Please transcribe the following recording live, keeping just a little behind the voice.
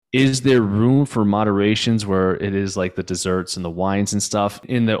Is there room for moderations where it is like the desserts and the wines and stuff?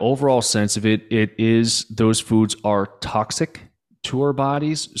 In the overall sense of it, it is those foods are toxic to our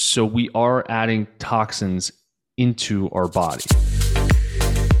bodies. So we are adding toxins into our body.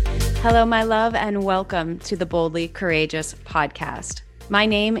 Hello, my love, and welcome to the Boldly Courageous podcast. My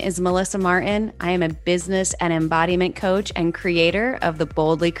name is Melissa Martin. I am a business and embodiment coach and creator of the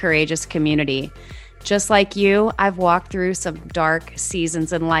Boldly Courageous community. Just like you, I've walked through some dark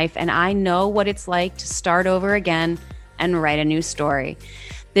seasons in life, and I know what it's like to start over again and write a new story.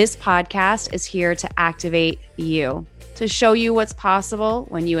 This podcast is here to activate you, to show you what's possible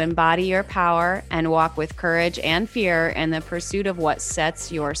when you embody your power and walk with courage and fear in the pursuit of what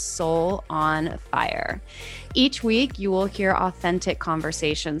sets your soul on fire. Each week, you will hear authentic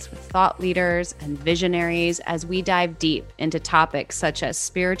conversations with thought leaders and visionaries as we dive deep into topics such as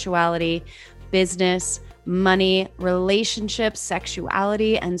spirituality, business, money, relationships,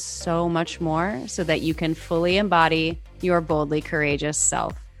 sexuality, and so much more so that you can fully embody your boldly courageous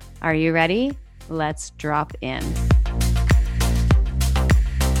self. Are you ready? Let's drop in.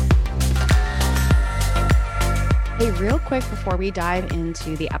 Hey, real quick before we dive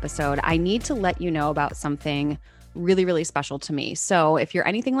into the episode, I need to let you know about something really, really special to me. So if you're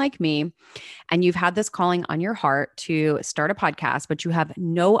anything like me and you've had this calling on your heart to start a podcast, but you have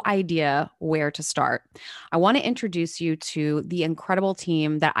no idea where to start, I want to introduce you to the incredible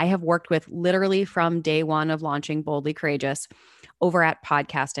team that I have worked with literally from day one of launching Boldly Courageous over at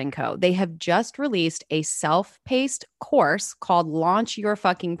Podcast & Co. They have just released a self-paced course called Launch Your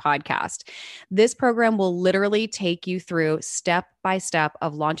Fucking Podcast. This program will literally take you through step by step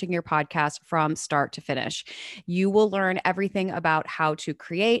of launching your podcast from start to finish. You will learn everything about how to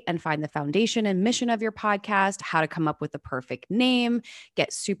create and find the foundation and mission of your podcast, how to come up with the perfect name,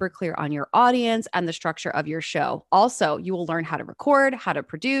 get super clear on your audience and the structure of your show. Also, you will learn how to record, how to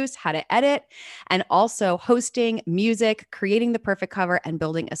produce, how to edit, and also hosting, music, creating the perfect cover, and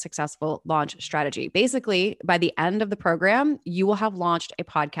building a successful launch strategy. Basically, by the end of the program, you will have launched a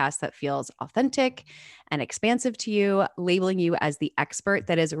podcast that feels authentic and expansive to you, labeling you as the expert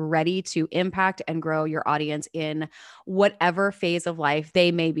that is ready to impact and grow your audience in whatever phase of life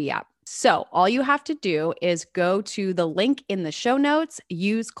they may be at. So all you have to do is go to the link in the show notes,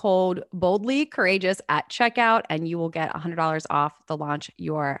 use code Boldly Courageous at checkout, and you will get $100 off the Launch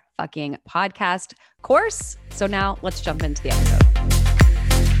Your Fucking Podcast course. So now let's jump into the episode.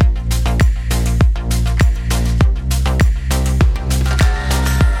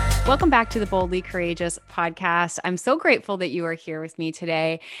 Welcome back to the Boldly Courageous podcast. I'm so grateful that you are here with me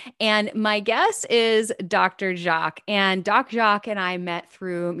today. And my guest is Dr. Jacques. And Doc Jacques and I met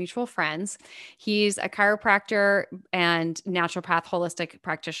through mutual friends. He's a chiropractor and naturopath holistic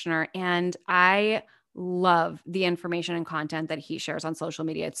practitioner. And I love the information and content that he shares on social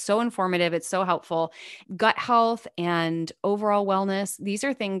media. It's so informative. It's so helpful. Gut health and overall wellness. These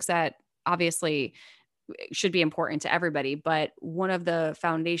are things that obviously should be important to everybody. But one of the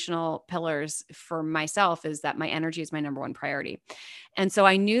foundational pillars for myself is that my energy is my number one priority. And so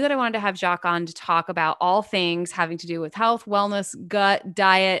I knew that I wanted to have Jacques on to talk about all things having to do with health, wellness, gut,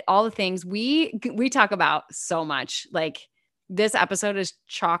 diet, all the things we talk about so much. Like this episode is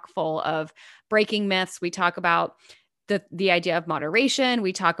chock full of breaking myths. We talk about the idea of moderation.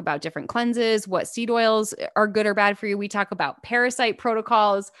 We talk about different cleanses, what seed oils are good or bad for you. We talk about parasite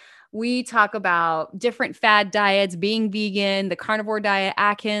protocols. We talk about different fad diets, being vegan, the carnivore diet,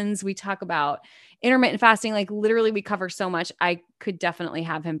 Atkins. We talk about intermittent fasting. Like literally we cover so much. I could definitely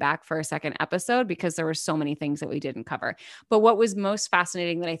have him back for a second episode because there were so many things that we didn't cover. But what was most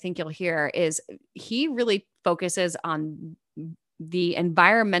fascinating that I think you'll hear is he really focuses on the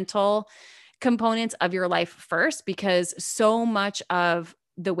environmental components of your life first, because so much of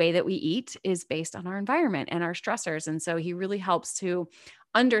the way that we eat is based on our environment and our stressors. And so he really helps to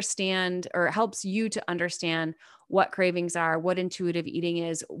understand, or helps you to understand, what cravings are, what intuitive eating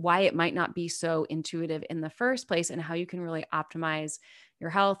is, why it might not be so intuitive in the first place, and how you can really optimize your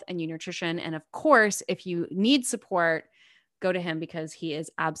health and your nutrition. And of course, if you need support, go to him because he is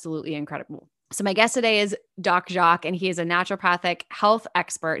absolutely incredible. So my guest today is Doc Jacques, and he is a naturopathic health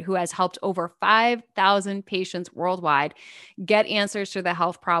expert who has helped over 5,000 patients worldwide get answers to the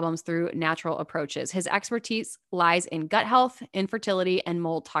health problems through natural approaches. His expertise lies in gut health, infertility, and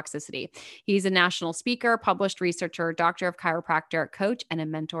mold toxicity. He's a national speaker, published researcher, doctor of chiropractor, coach, and a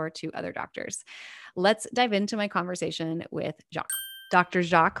mentor to other doctors. Let's dive into my conversation with Jacques. Dr.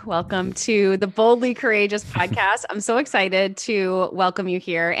 Jacques, welcome to the Boldly Courageous podcast. I'm so excited to welcome you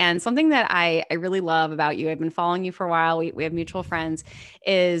here. And something that I really love about you, I've been following you for a while, we have mutual friends,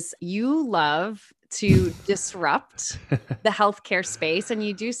 is you love to disrupt the healthcare space. And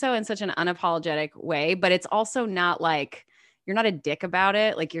you do so in such an unapologetic way, but it's also not like you're not a dick about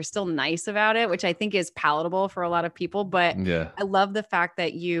it. Like you're still nice about it, which I think is palatable for a lot of people. But Yeah. I love the fact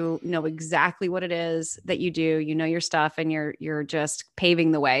that you know exactly what it is that you do, you know your stuff, and you're just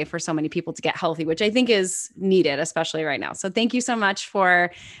paving the way for so many people to get healthy, which I think is needed, especially right now. So thank you so much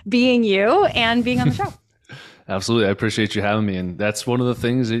for being you and being on the show. Absolutely. I appreciate you having me. And that's one of the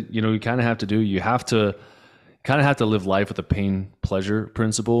things that, you kind of have to do. You have to live life with a pain pleasure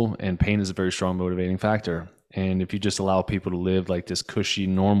principle, and pain is a very strong motivating factor. And if you just allow people to live like this cushy,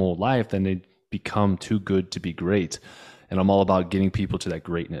 normal life, then they become too good to be great. And I'm all about getting people to that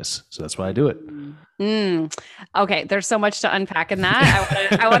greatness. So that's why I do it. Okay. There's so much to unpack in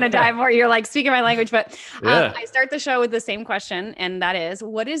that. I want to dive more. You're like speaking my language, but I start the show with the same question. And that is,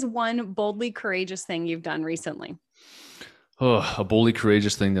 what is one boldly courageous thing you've done recently? Oh, a boldly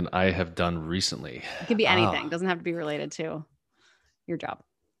courageous thing that I have done recently. It can be anything. It doesn't have to be related to your job.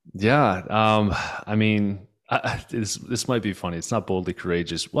 Yeah. I mean, this might be funny. It's not boldly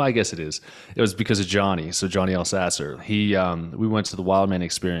courageous. Well, I guess it is. It was because of Johnny. So Johnny Alsasser, we went to the Wildman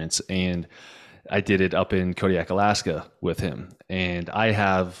Experience, and I did it up in Kodiak, Alaska with him. And I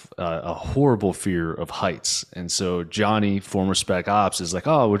have a horrible fear of heights. And so Johnny, former Spec Ops, is like,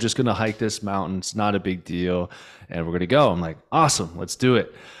 oh, we're just going to hike this mountain. It's not a big deal. And we're going to go. I'm like, awesome, let's do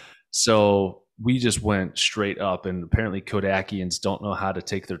it. So we just went straight up, and apparently Kodiakians don't know how to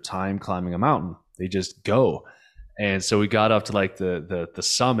take their time climbing a mountain. They just go. And so we got up to like the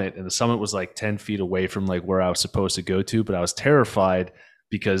summit, and the summit was like 10 feet away from like where I was supposed to go to, but I was terrified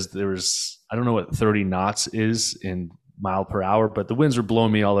because there was, I don't know what 30 knots is in mile per hour, but the winds were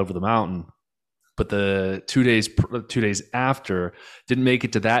blowing me all over the mountain. But the 2 days after, didn't make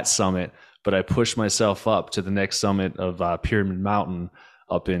it to that summit, but I pushed myself up to the next summit of Pyramid Mountain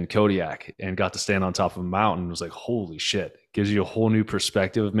up in Kodiak, and got to stand on top of a mountain. It was like, holy shit. It gives you a whole new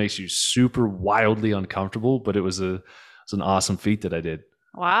perspective. It makes you super wildly uncomfortable, but it was an awesome feat that I did.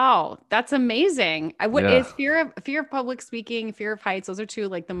 Wow, that's amazing. Is fear of public speaking, fear of heights, those are two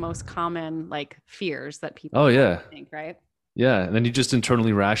like the most common like fears that people think, right? Yeah. And then you just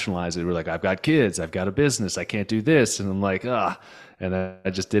internally rationalize it. We're like, I've got kids, I've got a business, I can't do this. And I'm like, and then I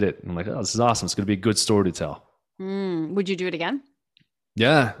just did it. And I'm like, oh, this is awesome. It's going to be a good story to tell. Would you do it again?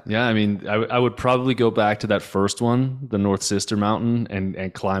 Yeah. I mean, I would probably go back to that first one, the North Sister Mountain,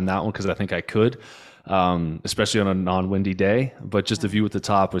 and climb that one because I think I could, especially on a non-windy day. But just the view at the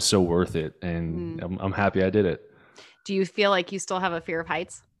top was so worth it, and I'm happy I did it. Do you feel like you still have a fear of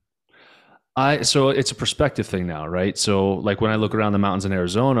heights? So it's a perspective thing now, right? So like when I look around the mountains in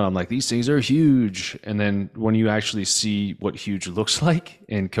Arizona, I'm like, these things are huge. And then when you actually see what huge looks like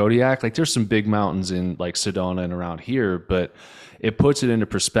in Kodiak, like there's some big mountains in like Sedona and around here, but it puts it into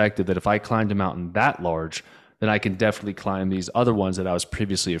perspective that if I climbed a mountain that large, then I can definitely climb these other ones that I was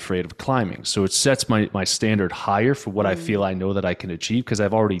previously afraid of climbing. So it sets my standard higher for what I feel I know that I can achieve because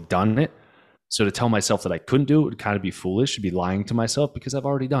I've already done it. So to tell myself that I couldn't do it would kind of be foolish, to be lying to myself because I've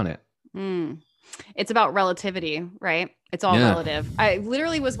already done it. It's about relativity, right? It's all relative. I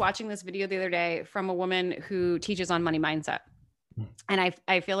literally was watching this video the other day from a woman who teaches on money mindset. And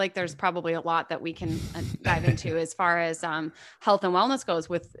I feel like there's probably a lot that we can dive into as far as health and wellness goes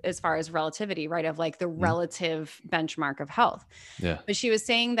with as far as relativity, right? Of like the relative benchmark of health. Yeah. But she was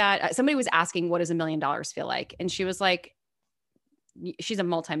saying that somebody was asking, what does $1 million feel like? And she was like, she's a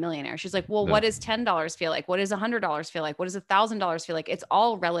multimillionaire. She's like, well, what does $10 feel like? What does $100 feel like? What does $1,000 feel like? It's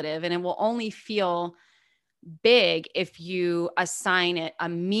all relative, and it will only feel big if you assign it a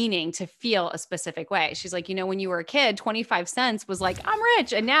meaning to feel a specific way. She's like, when you were a kid, 25 cents was like, I'm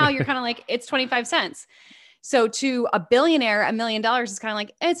rich. And now you're kind of like, it's 25 cents. So to a billionaire, $1 million is kind of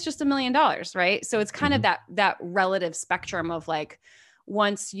like, it's just $1 million. Right. So it's kind of that relative spectrum of like,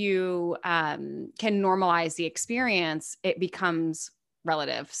 once you can normalize the experience, it becomes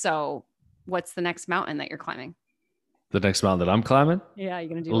relative. So what's the next mountain that you're climbing? The next mountain that I'm climbing? Yeah, you're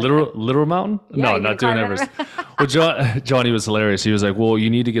going to do literal mountain? Yeah, no, not doing Everest. Well, Johnny was hilarious. He was like, well, you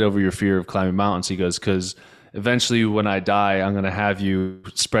need to get over your fear of climbing mountains. He goes, because eventually when I die, I'm going to have you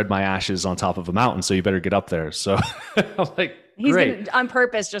spread my ashes on top of a mountain. So you better get up there. So I'm like, he's great. Gonna, on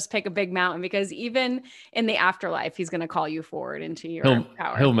purpose, just pick a big mountain because even in the afterlife, he's going to call you forward into your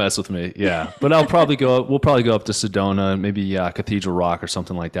power. He'll mess with me. Yeah. But we'll probably go up to Sedona, maybe Cathedral Rock or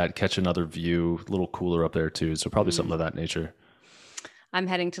something like that, catch another view, a little cooler up there too. So probably something of that nature. I'm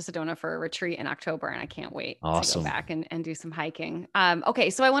heading to Sedona for a retreat in October, and I can't wait to go back and do some hiking. Okay.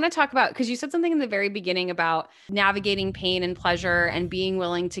 So I want to talk about, because you said something in the very beginning about navigating pain and pleasure and being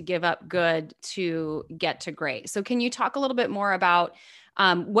willing to give up good to get to great. So can you talk a little bit more about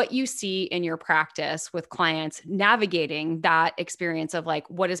what you see in your practice with clients navigating that experience of like,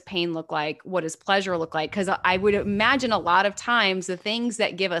 what does pain look like? What does pleasure look like? Because I would imagine a lot of times the things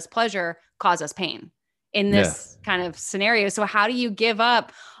that give us pleasure cause us pain in this kind of scenario. So how do you give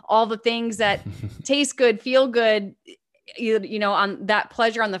up all the things that taste good, feel good, you know, on that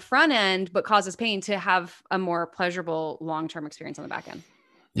pleasure on the front end, but causes pain, to have a more pleasurable long-term experience on the back end?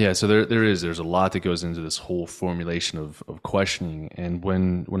 Yeah, so there's a lot that goes into this whole formulation of questioning. And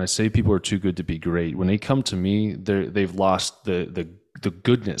when I say people are too good to be great, when they come to me, they've lost the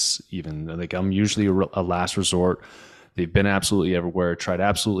goodness. Even like, I'm usually a last resort. They've been absolutely everywhere, tried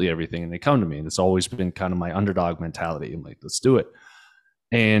absolutely everything, and they come to me. And it's always been kind of my underdog mentality. I'm like, let's do it.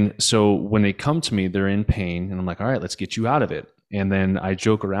 And so when they come to me, they're in pain, and I'm like, all right, let's get you out of it. And then I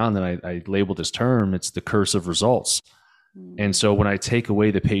joke around and I label this term, it's the curse of results. And so when I take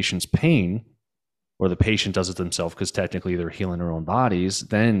away the patient's pain, or the patient does it themselves because technically they're healing their own bodies,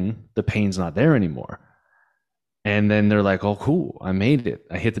 then the pain's not there anymore. And then they're like, oh, cool, I made it.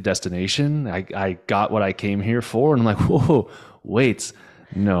 I hit the destination. I got what I came here for. And I'm like, whoa, wait,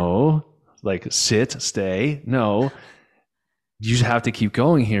 no, like sit, stay. No, you have to keep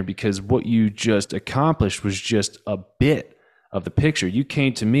going here, because what you just accomplished was just a bit of the picture. You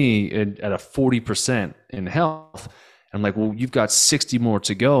came to me at a 40% in health. I'm like, well, you've got 60 more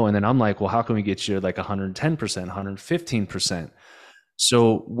to go. And then I'm like, well, how can we get you like 110%, 115%?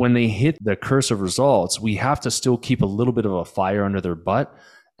 So when they hit the curse of results, we have to still keep a little bit of a fire under their butt.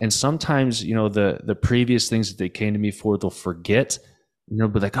 And sometimes, you know, the previous things that they came to me for, they'll forget, and they'll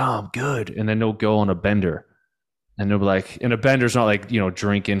be like, oh, I'm good. And then they'll go on a bender. And they'll be like, and a bender's not like, you know,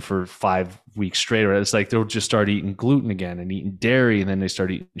 drinking for 5 weeks straight. Or it's like they'll just start eating gluten again and eating dairy. And then they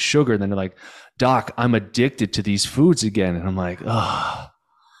start eating sugar. And then they're like, doc, I'm addicted to these foods again. And I'm like, oh,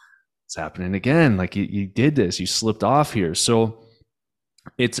 it's happening again. Like you did this, you slipped off here. So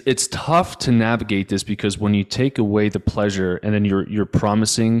it's tough to navigate this, because when you take away the pleasure and then you're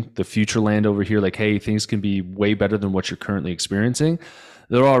promising the future land over here, like, hey, things can be way better than what you're currently experiencing.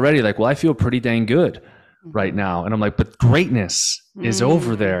 They're already like, well, I feel pretty dang good right now. And I'm like, but greatness is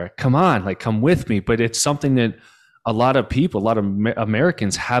over there. Come on, like, come with me. But it's something that a lot of people, a lot of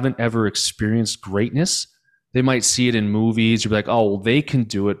Americans haven't ever experienced greatness. They might see it in movies. You're like, oh, well, they can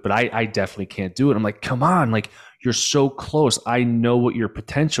do it, but I definitely can't do it. I'm like, come on, like, you're so close. I know what your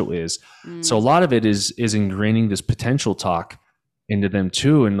potential is. So a lot of it is ingraining this potential talk into them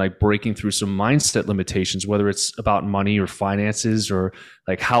too, and like breaking through some mindset limitations, whether it's about money or finances, or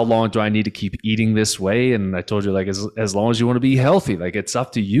like, how long do I need to keep eating this way? And I told you, like, as long as you want to be healthy, like, it's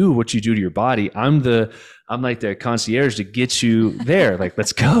up to you what you do to your body. I'm like the concierge to get you there. Like,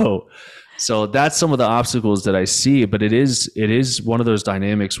 let's go. So that's some of the obstacles that I see, but it is one of those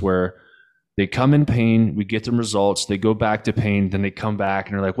dynamics where they come in pain, we get them results, they go back to pain, then they come back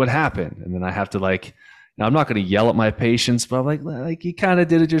and they're like, what happened? And then I have to, like, now I'm not going to yell at my patients, but I'm like you kind of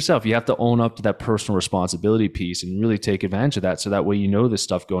did it yourself. You have to own up to that personal responsibility piece and really take advantage of that. So that way, you know, this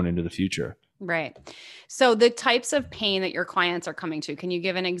stuff going into the future. Right. So the types of pain that your clients are coming to, can you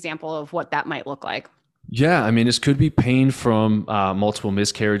give an example of what that might look like? Yeah, I mean, this could be pain from multiple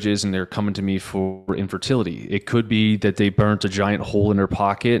miscarriages and they're coming to me for infertility. It could be that they burnt a giant hole in their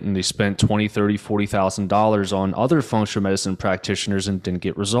pocket and they spent $20,000, $30,000, $40,000 on other functional medicine practitioners and didn't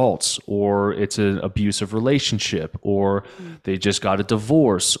get results. Or it's an abusive relationship, or they just got a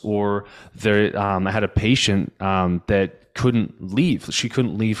divorce, or I had a patient that couldn't leave. She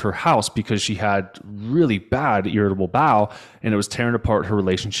couldn't leave her house because she had really bad irritable bowel, and it was tearing apart her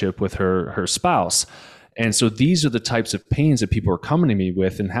relationship with her spouse. And so these are the types of pains that people are coming to me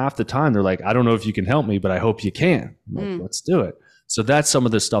with. And half the time they're like, I don't know if you can help me, but I hope you can. I'm like, let's do it. So that's some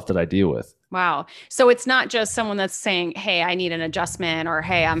of the stuff that I deal with. Wow. So it's not just someone that's saying, hey, I need an adjustment, or,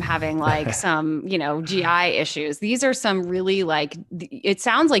 hey, I'm having like some, GI issues. These are some really, like, it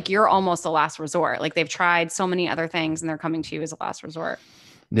sounds like you're almost a last resort. Like, they've tried so many other things and they're coming to you as a last resort.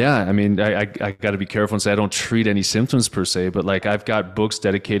 Yeah. I mean, I got to be careful and say I don't treat any symptoms per se, but like, I've got books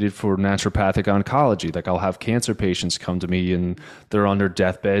dedicated for naturopathic oncology. Like, I'll have cancer patients come to me and they're on their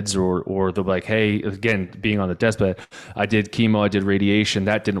deathbeds, or they're like, hey, again, being on the deathbed, I did chemo, I did radiation.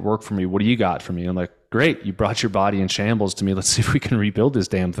 That didn't work for me. What do you got for me? I'm like, great. You brought your body in shambles to me. Let's see if we can rebuild this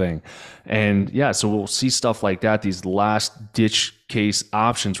damn thing. And yeah, so we'll see stuff like that. These last ditch case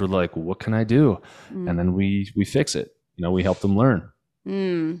options. We're like, well, what can I do? And then we fix it. We help them learn.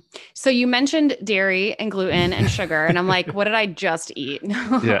 So you mentioned dairy and gluten and sugar, and I'm like, what did I just eat?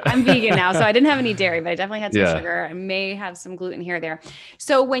 Yeah. I'm vegan now, so I didn't have any dairy, but I definitely had some sugar. I may have some gluten here or there.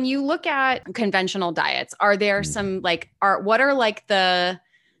 So when you look at conventional diets, are there some what are like the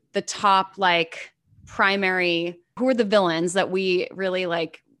top, like, who are the villains that we really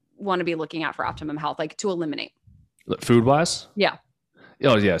like want to be looking at for optimum health, like to eliminate? Food wise? Yeah.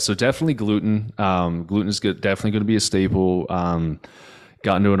 Oh yeah. So definitely gluten. Gluten is definitely going to be a staple.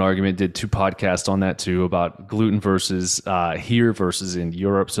 Got into an argument, did 2 podcasts on that too, about gluten versus here versus in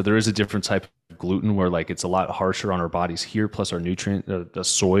Europe. So there is a different type of gluten where like it's a lot harsher on our bodies here, plus our nutrient, the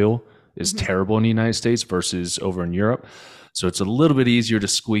soil is terrible in the United States versus over in Europe. So it's a little bit easier to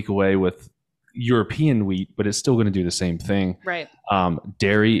squeak away with European wheat, but it's still going to do the same thing. Right.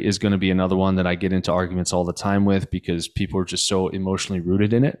 Dairy is going to be another one that I get into arguments all the time with because people are just so emotionally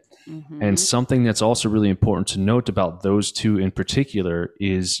rooted in it. And something that's also really important to note about those 2 in particular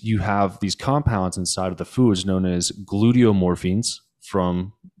is you have these compounds inside of the foods known as gluteomorphines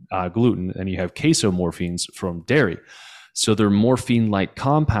from gluten, and you have casomorphines from dairy. So they're morphine-like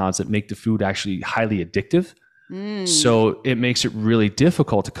compounds that make the food actually highly addictive. So it makes it really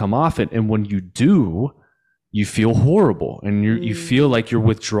difficult to come off it. And when you do, you feel horrible and you feel like you're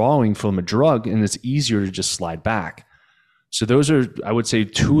withdrawing from a drug, and it's easier to just slide back. So those are, I would say,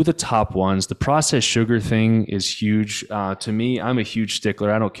 2 of the top ones. The processed sugar thing is huge. To me, I'm a huge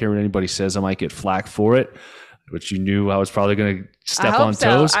stickler. I don't care what anybody says. I might get flack for it, which you knew I was probably going to step on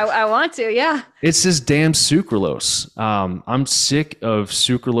toes. I want to, yeah. It's this damn sucralose. I'm sick of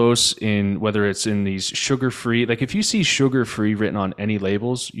sucralose in whether it's in these sugar-free. Like if you see sugar-free written on any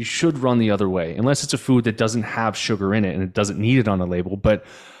labels, you should run the other way, unless it's a food that doesn't have sugar in it and it doesn't need it on a label. But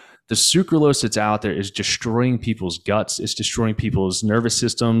the sucralose that's out there is destroying people's guts. It's destroying people's nervous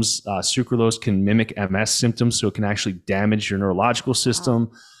systems. Sucralose can mimic MS symptoms, so it can actually damage your neurological system.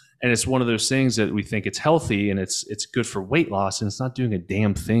 Wow. And it's one of those things that we think it's healthy and it's good for weight loss, and it's not doing a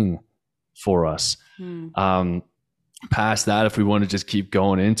damn thing for us. Past that, if we want to just keep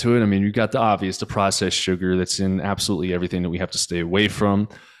going into it, I mean, you've got the obvious, the processed sugar that's in absolutely everything that we have to stay away from.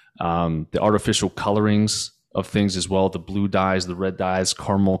 The artificial colorings of things as well, the blue dyes, the red dyes,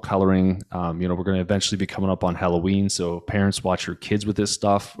 caramel coloring. We're going to eventually be coming up on Halloween. So parents, watch your kids with this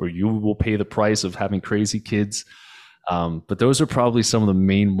stuff, or you will pay the price of having crazy kids. But those are probably some of the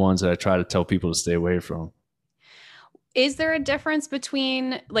main ones that I try to tell people to stay away from. Is there a difference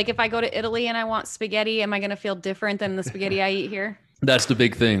between, like, if I go to Italy and I want spaghetti, am I going to feel different than the spaghetti I eat here? That's the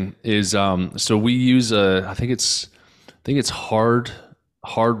big thing is, so we use I think it's hard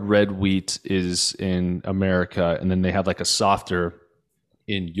red wheat is in America, and then they have like a softer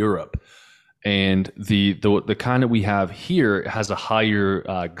in Europe. And the kind that we have here has a higher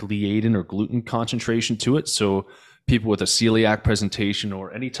gliadin or gluten concentration to it. So people with a celiac presentation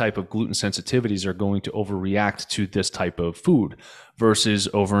or any type of gluten sensitivities are going to overreact to this type of food, versus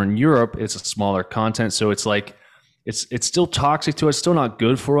over in Europe, it's a smaller content. So it's like, it's still toxic to us, still not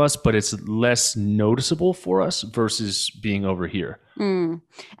good for us, but it's less noticeable for us versus being over here. And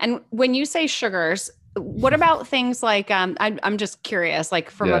when you say sugars, what about things like, I'm just curious,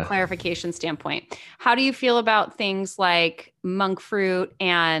 like from a clarification standpoint, how do you feel about things like monk fruit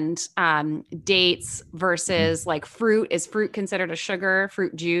and dates versus like fruit? Is fruit considered a sugar,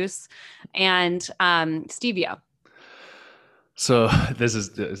 fruit juice, and stevia? So this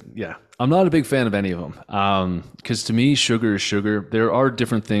is, I'm not a big fan of any of them because to me, sugar is sugar. There are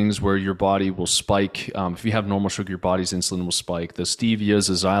different things where your body will spike. If you have normal sugar, your body's insulin will spike. The stevias,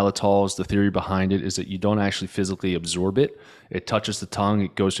 the xylitols, the theory behind it is that you don't actually physically absorb it. It touches the tongue,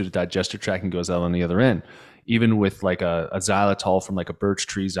 it goes through the digestive tract and goes out on the other end. Even with like a xylitol from like a birch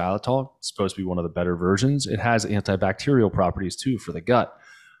tree xylitol, it's supposed to be one of the better versions. It has antibacterial properties too for the gut.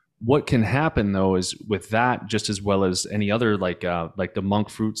 What can happen though is with that, just as well as any other like the monk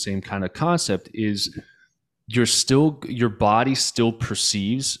fruit, same kind of concept, is your body still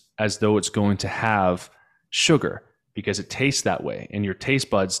perceives as though it's going to have sugar because it tastes that way, and your taste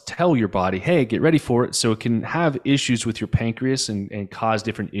buds tell your body, hey, get ready for it. So it can have issues with your pancreas and cause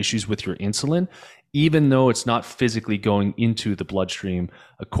different issues with your insulin, even though it's not physically going into the bloodstream,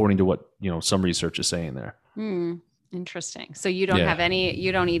 according to what some research is saying there. Interesting. So you don't have any,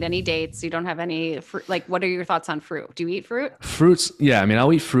 you don't eat any dates. You don't have any fruit. Like, what are your thoughts on fruit? Do you eat fruit? Fruits. Yeah. I mean,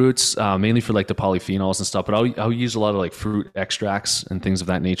 I'll eat fruits mainly for like the polyphenols and stuff, but I'll use a lot of like fruit extracts and things of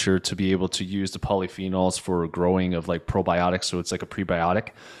that nature to be able to use the polyphenols for growing of like probiotics. So it's like a prebiotic.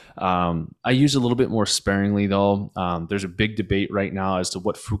 I use a little bit more sparingly though. There's a big debate right now as to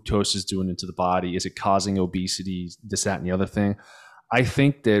what fructose is doing into the body. Is it causing obesity, this, that, and the other thing? I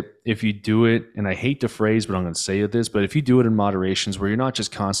think that if you do it, and I hate the phrase, but I'm going to say this, but if you do it in moderations where you're not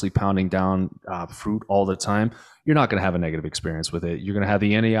just constantly pounding down fruit all the time, you're not going to have a negative experience with it. You're going to have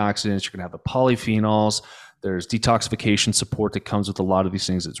the antioxidants, you're going to have the polyphenols, there's detoxification support that comes with a lot of these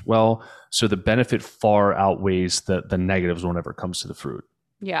things as well. So the benefit far outweighs the negatives whenever it comes to the fruit.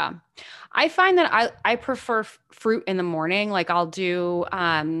 Yeah. I find that I prefer fruit in the morning. Like I'll do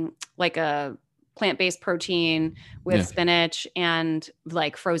like a plant-based protein with Yeah. spinach and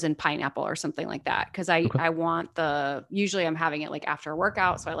like frozen pineapple or something like that. Cause I, Okay. I want usually I'm having it like after a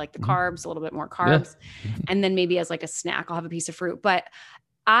workout. So I like the Mhm. carbs, a little bit more Yeah. carbs. And then maybe as like a snack, I'll have a piece of fruit. But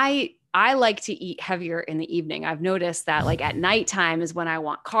I like to eat heavier in the evening. I've noticed that like at nighttime is when I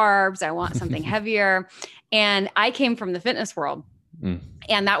want carbs, I want something heavier. And I came from the fitness world. Mm.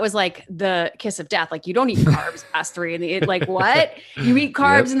 And that was like the kiss of death. Like you don't eat carbs past 3 and like what? You eat Yep.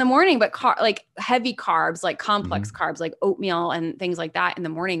 carbs in the morning, but like heavy carbs, like complex Mhm. carbs, like oatmeal and things like that in the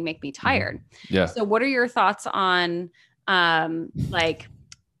morning make me tired. Yeah. So what are your thoughts on like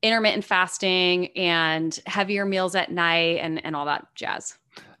intermittent fasting and heavier meals at night and all that jazz?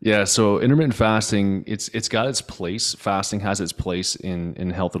 Yeah, so intermittent fasting, it's got its place. Fasting has its place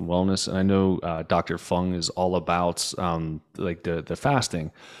in health and wellness, and I know Dr. Fung is all about like the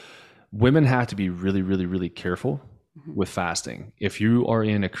fasting. Women have to be really, really, really careful Mhm. with fasting. If you are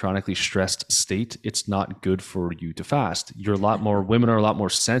in a chronically stressed state, it's not good for you to fast. Women are a lot more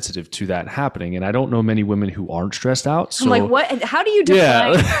sensitive to that happening, and I don't know many women who aren't stressed out. I'm like, So what? How do you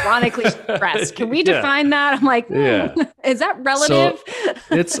define yeah, chronically stressed? Can we yeah, define that? I'm like, yeah. is that So relative?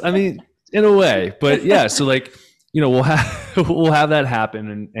 I mean, in a way, but yeah. So like, we'll have we'll have that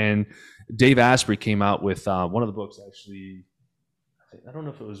happen, and Dave Asprey came out with one of the books actually. I don't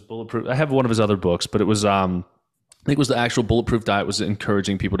know if it was Bulletproof. I have one of his other books, but it was I think it was the actual Bulletproof Diet was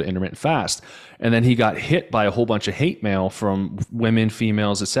encouraging people to intermittent fast. And then he got hit by a whole bunch of hate mail from women,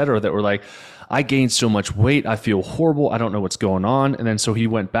 females, et cetera, that were like, I gained so much weight. I feel horrible. I don't know what's going on. And then so he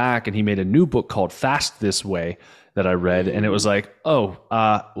went back and he made a new book called Fast This Way that I read. And it was like,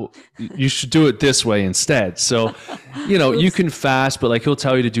 you should do it this way instead. So, you can fast, but like he'll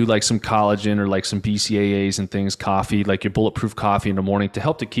tell you to do like some collagen or like some BCAAs and things, coffee, like your bulletproof coffee in the morning to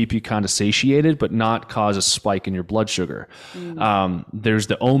help to keep you kind of satiated, but not cause a spike in your blood sugar. There's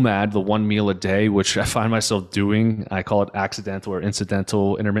the OMAD, the 1 meal a day, which I find myself doing. I call it accidental or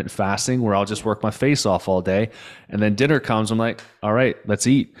incidental intermittent fasting, where I'll just work my face off all day. And then dinner comes, I'm like, all right, let's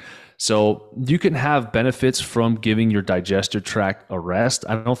eat. So you can have benefits from giving your digestive tract a rest.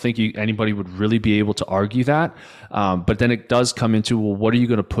 I don't think anybody would really be able to argue that. But then it does come into, well, what are you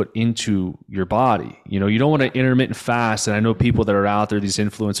going to put into your body? You don't want to intermittent fast. And I know people that are out there, these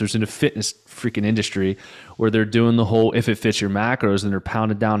influencers in the fitness freaking industry, where they're doing the whole, if it fits your macros, and they're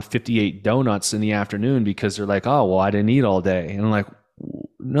pounding down 58 donuts in the afternoon because they're like, oh, well, I didn't eat all day. And I'm like,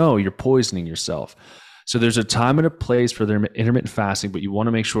 no, you're poisoning yourself. So there's a time and a place for their intermittent fasting, but you want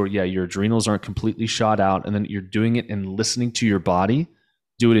to make sure, your adrenals aren't completely shot out, and then you're doing it and listening to your body.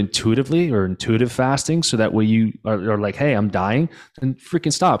 Do it intuitively or intuitive fasting, so that way you are like, hey, I'm dying, and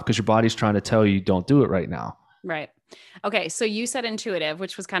freaking stop, because your body's trying to tell you don't do it right now. Right. Okay. So you said intuitive,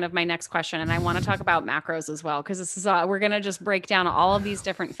 which was kind of my next question. And I want to talk about macros as well, because this is, we're going to just break down all of these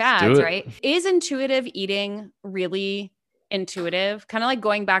different fads, right? Is intuitive eating really intuitive? Kind of like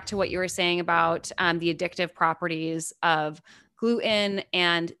going back to what you were saying about the addictive properties of gluten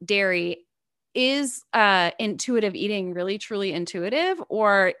and dairy. Is intuitive eating really truly intuitive,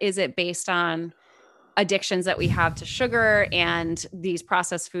 or is it based on addictions that we have to sugar and these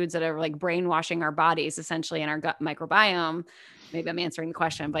processed foods that are like brainwashing our bodies essentially in our gut microbiome? Maybe I'm answering the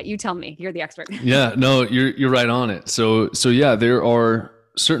question, but you tell me, you're the expert. Yeah, no, you're right on it. So yeah, there are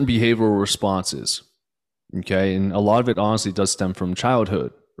certain behavioral responses. Okay. And a lot of it honestly does stem from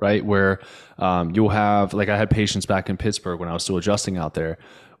childhood, right? Where you'll have, like, I had patients back in Pittsburgh when I was still adjusting out there,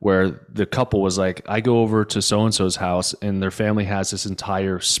 where the couple was like, I go over to so-and-so's house and their family has this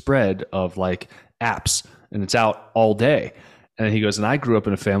entire spread of like apps, and it's out all day. And he goes, and I grew up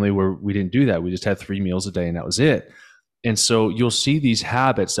in a family where we didn't do that. We just had 3 meals a day and that was it. And so you'll see these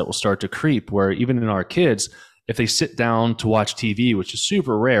habits that will start to creep, where even in our kids, if they sit down to watch TV, which is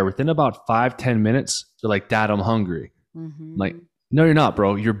super rare, within about 5-10 minutes, they're like, Dad, I'm hungry. Mm-hmm. I'm like, no, you're not,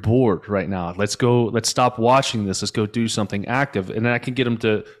 bro. You're bored right now. Let's stop watching this. Let's go do something active. And then I can get them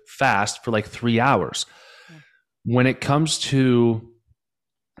to fast for like 3 hours. Yeah. When it comes to,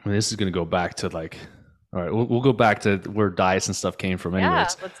 this is going to go back to like, all right, we'll go back to where diets and stuff came from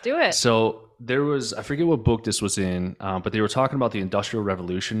anyways. Yeah, let's do it. So there was, I forget what book this was in, but they were talking about the Industrial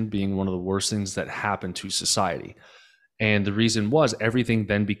Revolution being one of the worst things that happened to society. And the reason was everything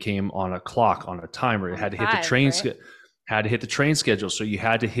then became on a clock, on a timer. It had to hit the train, had to hit the train schedule. So you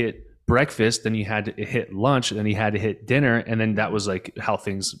had to hit breakfast, then you had to hit lunch, and then you had to hit dinner. And then that was like how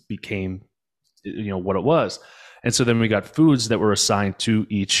things became, what it was. And so then we got foods that were assigned to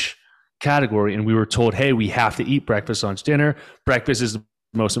each category. And we were told, hey, we have to eat breakfast, lunch, dinner. Breakfast is the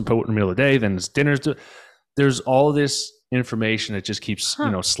most important meal of the day. Then it's dinner. There's all this information that just keeps,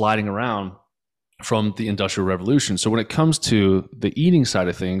 Huh. sliding around from the Industrial Revolution. So when it comes to the eating side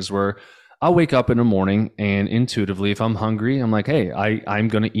of things, where I'll wake up in the morning and intuitively, if I'm hungry, I'm like, hey, I'm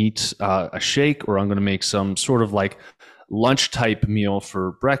going to eat a shake, or I'm going to make some sort of like lunch type meal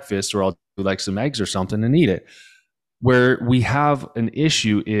for breakfast, or I'll do like some eggs or something and eat it. Where we have an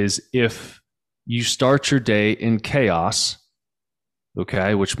issue is if you start your day in chaos,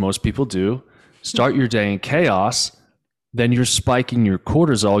 okay, which most people do, start your day in chaos, then you're spiking your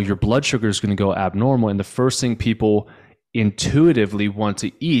cortisol, your blood sugar is going to go abnormal. And the first thing people intuitively want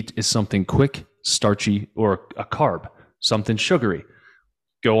to eat is something quick, starchy, or a carb, something sugary.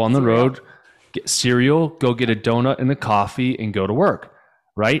 Go on the road, get cereal, go get a donut and a coffee, and go to work,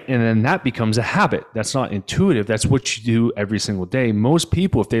 right? And then that becomes a habit. That's not intuitive. That's what you do every single day. Most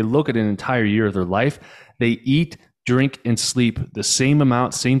people, if they look at an entire year of their life, they eat, drink, and sleep the same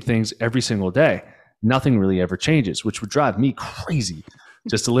amount, same things every single day. Nothing really ever changes, which would drive me crazy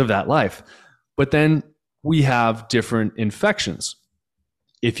just to live that life. But then we have different infections.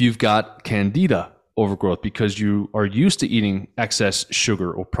 If you've got candida overgrowth because you are used to eating excess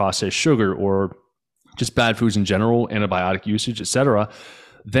sugar or processed sugar or just bad foods in general, antibiotic usage, etc.,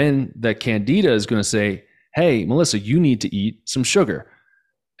 then that candida is going to say, hey, Melissa, you need to eat some sugar.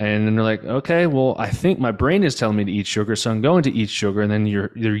 And then they're like, okay, well, I think my brain is telling me to eat sugar, so I'm going to eat sugar. And then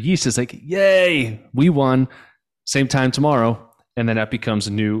your yeast is like, yay, we won. Same time tomorrow. And then that becomes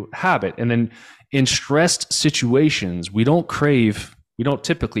a new habit. And then in stressed situations, we don't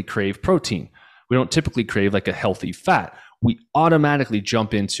typically crave protein. We don't typically crave like a healthy fat. We automatically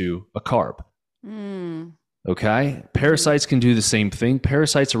jump into a carb. Okay? Parasites can do the same thing.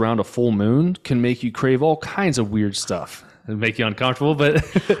 Parasites around a full moon can make you crave all kinds of weird stuff. It'll make you uncomfortable, but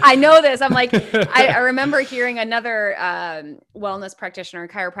I know this. I'm like, I remember hearing another wellness practitioner in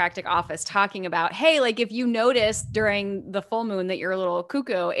chiropractic office talking about, hey, like if you notice during the full moon that you're a little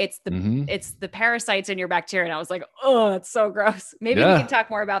cuckoo, it's the parasites in your bacteria. And I was like, oh, it's so gross. Maybe we can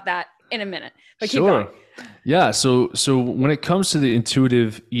talk more about that in a minute. But keep going. Yeah. So when it comes to the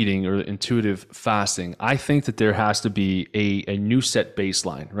intuitive eating or the intuitive fasting, I think that there has to be a new set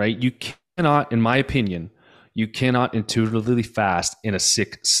baseline, right? You cannot, in my opinion, you cannot intuitively fast in a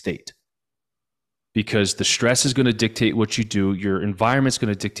sick state, because the stress is going to dictate what you do. Your environment's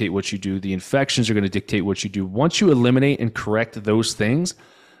going to dictate what you do. The infections are going to dictate what you do. Once you eliminate and correct those things,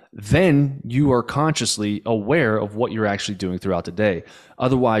 then you are consciously aware of what you're actually doing throughout the day.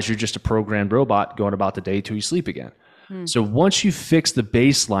 Otherwise, you're just a programmed robot going about the day till you sleep again. So once you fix the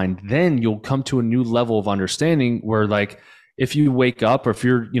baseline, then you'll come to a new level of understanding where, like, if you wake up, or if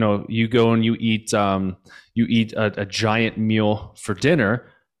you're, you go and you eat a giant meal for dinner,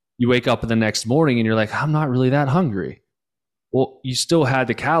 you wake up the next morning and you're like, I'm not really that hungry. Well, you still had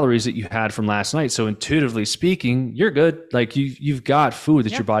the calories that you had from last night. So intuitively speaking, you're good. Like you've got food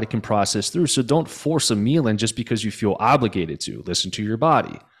that your body can process through. So don't force a meal in just because you feel obligated to. Listen to your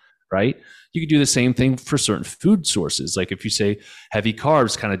body, right? You could do the same thing for certain food sources. Like if you say heavy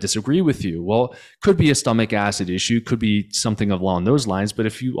carbs kind of disagree with you, well, could be a stomach acid issue, could be something along those lines. But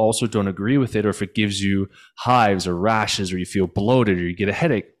if you also don't agree with it, or if it gives you hives or rashes, or you feel bloated, or you get a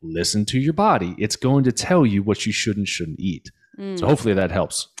headache, listen to your body. It's going to tell you what you should and shouldn't eat. So hopefully that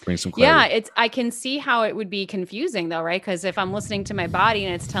helps bring some clarity. Yeah, I can see how it would be confusing though, right? Because if I'm listening to my body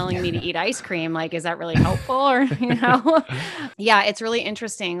and it's telling me to eat ice cream, like, is that really helpful? Or, yeah, it's really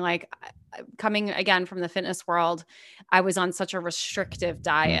interesting. Like coming again from the fitness world, I was on such a restrictive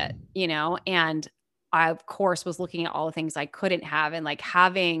diet, and I, of course, was looking at all the things I couldn't have, and like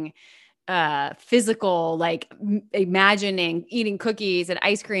having physical, like imagining eating cookies and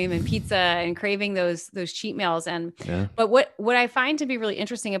ice cream and pizza and craving those cheat meals. And, but what I find to be really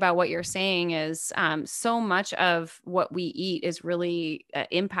interesting about what you're saying is so much of what we eat is really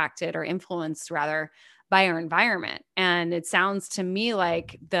impacted or influenced rather by our environment. And it sounds to me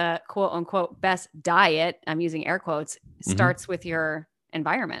like the quote unquote best diet, I'm using air quotes, starts with your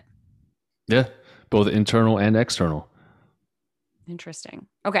environment. Yeah. Both internal and external. Interesting.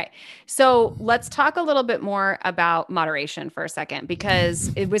 Okay. So let's talk a little bit more about moderation for a second,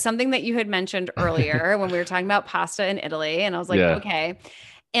 because it was something that you had mentioned earlier when we were talking about pasta in Italy. And I was like, okay.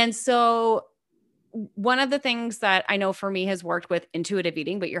 And so one of the things that I know for me has worked with intuitive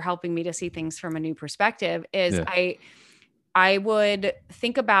eating, but you're helping me to see things from a new perspective, is I would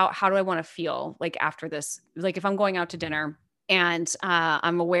think about, how do I want to feel like after this? Like if I'm going out to dinner, and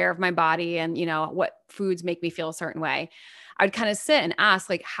I'm aware of my body and, what foods make me feel a certain way, I'd kind of sit and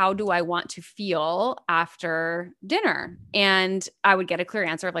ask, like, how do I want to feel after dinner? And I would get a clear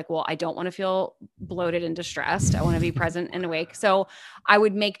answer of like, well, I don't want to feel bloated and distressed. I want to be present and awake. So I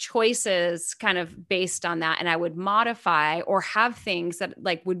would make choices kind of based on that. And I would modify or have things that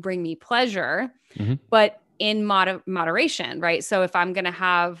like would bring me pleasure, Mhm. but in moderation, right? So if I'm going to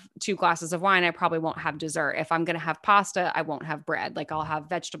have 2 glasses of wine, I probably won't have dessert. If I'm going to have pasta, I won't have bread. Like I'll have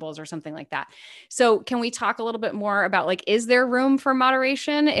vegetables or something like that. So can we talk a little bit more about like, is there room for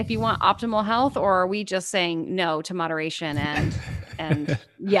moderation if you want optimal health, or are we just saying no to moderation and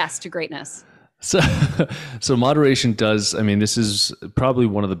yes to greatness? So, so moderation does, I mean, this is probably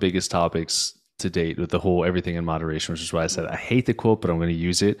one of the biggest topics to date with the whole everything in moderation, which is why I said I hate the quote, but I'm going to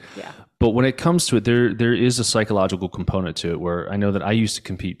use it. Yeah. But when it comes to it, there is a psychological component to it where I know that I used to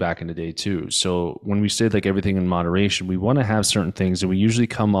compete back in the day too. So when we say like everything in moderation, we want to have certain things, and we usually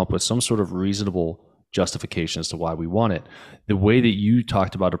come up with some sort of reasonable justification as to why we want it. The way that you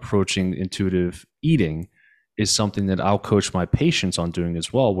talked about approaching intuitive eating is something that I'll coach my patients on doing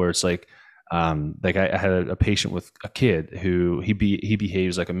as well, where it's like I had a patient with a kid who he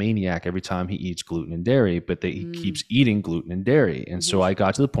behaves like a maniac every time he eats gluten and dairy, but he keeps eating gluten and dairy. And so I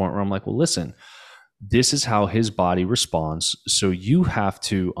got to the point where I'm like, well, listen, this is how his body responds. So you have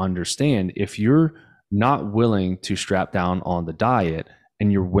to understand, if you're not willing to strap down on the diet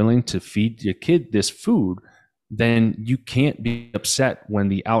and you're willing to feed your kid this food, then you can't be upset when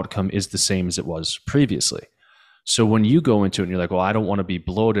the outcome is the same as it was previously. So when you go into it and you're like, well, I don't want to be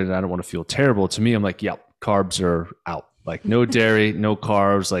bloated and I don't want to feel terrible. To me, I'm like, yep, carbs are out. Like no dairy, no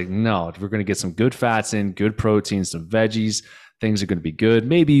carbs. Like, no, we're going to get some good fats in, good proteins, some veggies. Things are going to be good.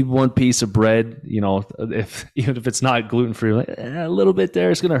 Maybe one piece of bread, even if it's not gluten-free, like, a little bit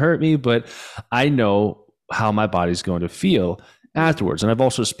there, it's going to hurt me. But I know how my body's going to feel afterwards. And I've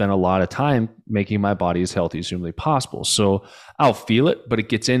also spent a lot of time making my body as healthy as humanly possible. So I'll feel it, but it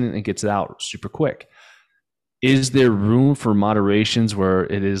gets in and it gets out super quick. Is there room for moderations where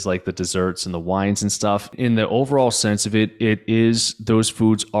it is like the desserts and the wines and stuff? In the overall sense of it, those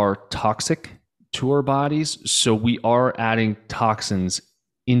foods are toxic to our bodies. So we are adding toxins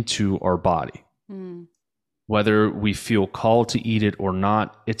into our body. Whether we feel called to eat it or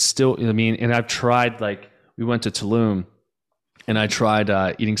not, it's still, and I've tried, like, we went to Tulum and I tried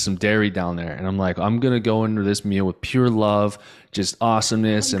eating some dairy down there. And I'm like, I'm going to go into this meal with pure love, just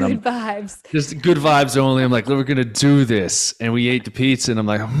awesomeness. And good vibes. Just good vibes only. I'm like, we're going to do this. And we ate the pizza and I'm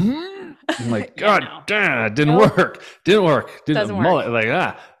like, I'm like, God damn, it didn't work. Didn't work. Doesn't work.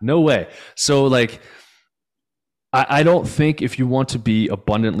 Like, no way. So like, I don't think if you want to be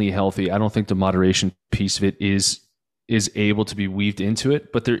abundantly healthy, I don't think the moderation piece of it is able to be weaved into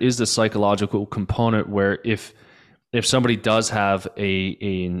it. But there is the psychological component where if somebody does have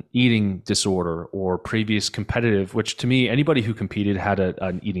an eating disorder or previous competitive, which to me, anybody who competed had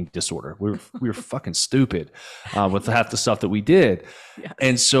an eating disorder. We were fucking stupid with half the stuff that we did. Yes.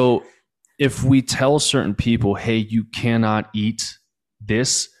 And so if we tell certain people, hey, you cannot eat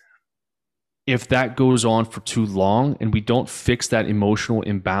this, if that goes on for too long and we don't fix that emotional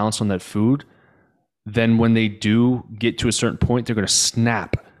imbalance on that food, then when they do get to a certain point, they're going to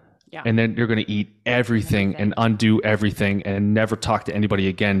snap. Yeah. And then they're going to eat everything and undo everything and never talk to anybody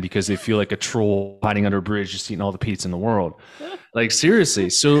again because they feel like a troll hiding under a bridge, just eating all the pizza in the world. Like, seriously.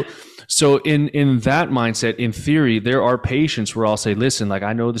 So in that mindset, in theory, there are patients where I'll say, listen, like,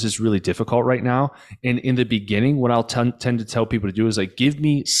 I know this is really difficult right now. And in the beginning, what I'll tend to tell people to do is like, give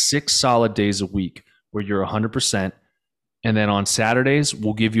me 6 solid days a week where you're 100%. And then on Saturdays,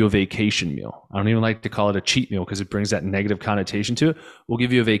 we'll give you a vacation meal. I don't even like to call it a cheat meal because it brings that negative connotation to it. We'll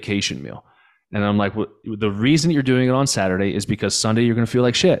give you a vacation meal. And I'm like, well, the reason you're doing it on Saturday is because Sunday you're going to feel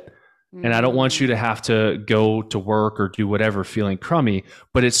like shit. And I don't want you to have to go to work or do whatever feeling crummy.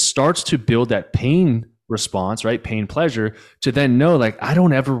 But it starts to build that pain response, right? Pain, pleasure, to then know, like, I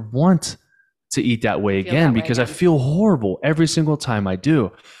don't ever want to eat that way again because I feel horrible every single time I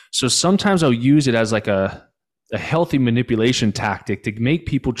do. So sometimes I'll use it as like a healthy manipulation tactic to make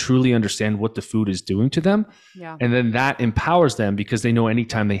people truly understand what the food is doing to them. Yeah. And then that empowers them because they know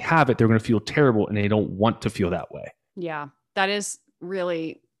anytime they have it, they're going to feel terrible and they don't want to feel that way. Yeah, that is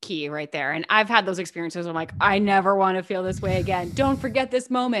really key right there. And I've had those experiences where I'm like, I never want to feel this way again. Don't forget this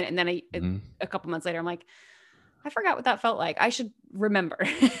moment. And then a couple months later, I'm like, I forgot what that felt like. I should remember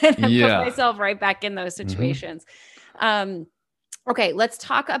and put myself right back in those situations. Okay, let's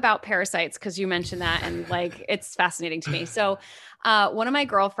talk about parasites because you mentioned that and like it's fascinating to me. So One of my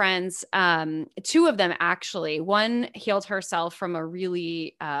girlfriends, two of them actually, one healed herself from a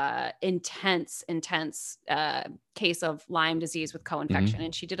really intense case of Lyme disease with co-infection.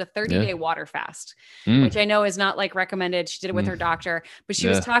 And she did a 30-day water fast, which I know is not like recommended. She did it with her doctor, but she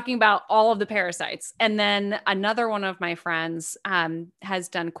was talking about all of the parasites. And then another one of my friends has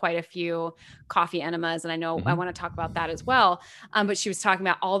done quite a few coffee enemas. And I know I want to talk about that as well. But she was talking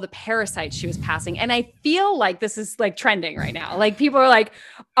about all the parasites she was passing. And I feel like this is like trending right now. Like people are like,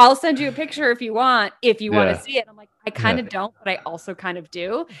 I'll send you a picture if you want to see it. I'm like, I kind of don't, but I also kind of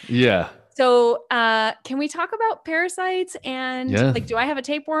do. Yeah. So can we talk about parasites and like, do I have a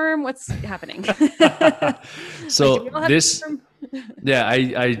tapeworm? What's happening? So I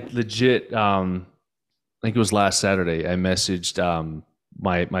legit, I think it was last Saturday, I messaged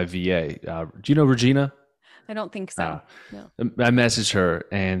my VA. Do you know Regina? I don't think so. No. I messaged her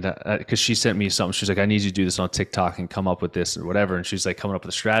and because she sent me something. She's like, I need you to do this on TikTok and come up with this or whatever. And she's like coming up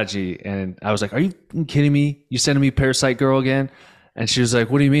with a strategy. And I was like, are you kidding me? You sending me Parasite Girl again? And she was like,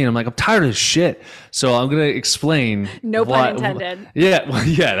 what do you mean? I'm like, I'm tired of this shit. So I'm going to explain. No pun intended. Yeah. Well,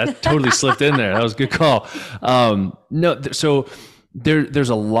 yeah, that totally slipped in there. That was a good call. So there's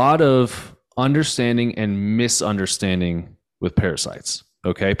a lot of understanding and misunderstanding with parasites.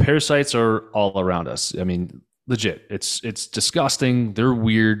 Okay. Parasites are all around us. I mean, legit. It's disgusting. They're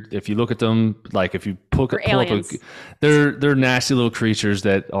weird. If you look at them, like if you pull up they're nasty little creatures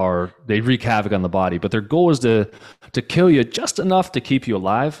they wreak havoc on the body, but their goal is to kill you just enough to keep you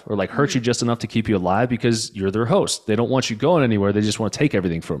alive, or like hurt you just enough to keep you alive, because you're their host. They don't want you going anywhere. They just want to take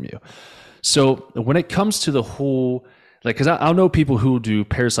everything from you. So when it comes to the whole, like, because I'll know people who do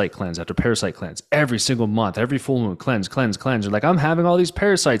parasite cleanse after parasite cleanse every single month, every full moon, cleanse. They're like, I'm having all these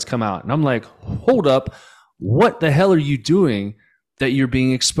parasites come out. And I'm like, hold up. What the hell are you doing that you're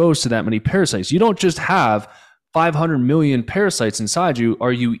being exposed to that many parasites? You don't just have 500 million parasites inside you.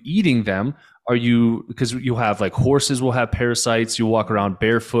 Are you eating them? Because you have like horses will have parasites. You walk around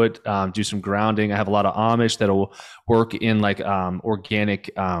barefoot, do some grounding. I have a lot of Amish that'll work in like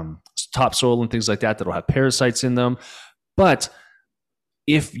organic topsoil and things like that that'll have parasites in them. But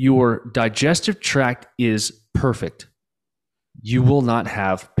if your digestive tract is perfect, you will not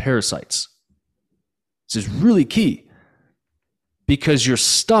have parasites. This is really key, because your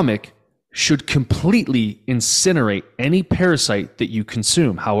stomach should completely incinerate any parasite that you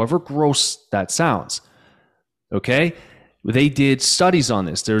consume, however gross that sounds. Okay? They did studies on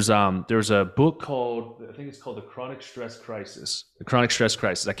this. There's a book called, I think it's called The Chronic Stress Crisis. The Chronic Stress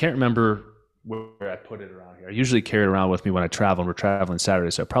Crisis. I can't remember where I put it around here. I usually carry it around with me when I travel, and we're traveling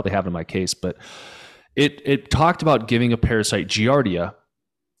Saturday, so I probably have it in my case. But it talked about giving a parasite Giardia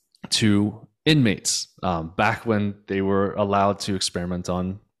to inmates back when they were allowed to experiment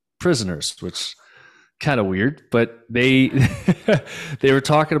on prisoners, which kind of weird, but they were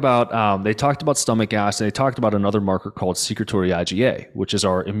talking about they talked about stomach acid. They talked about another marker called secretory IgA, which is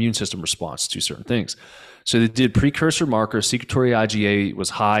our immune system response to certain things. So they did precursor markers. Secretory IgA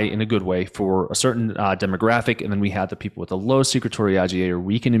was high in a good way for a certain demographic, and then we had the people with a low secretory IgA or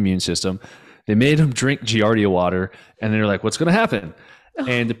weakened immune system. They made them drink Giardia water, and they're like, what's going to happen?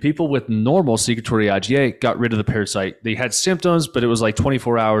 And the people with normal secretory IgA got rid of the parasite. They had symptoms, but it was like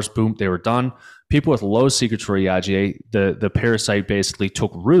 24 hours, boom, they were done. People with low secretory IgA, the parasite basically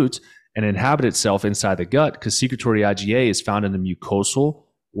took root and inhabited itself inside the gut, because secretory IgA is found in the mucosal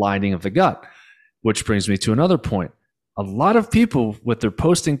lining of the gut, which brings me to another point. A lot of people with their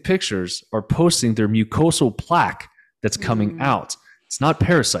posting pictures are posting their mucosal plaque that's coming out. It's not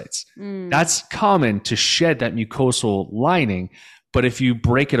parasites. That's common to shed that mucosal lining. But if you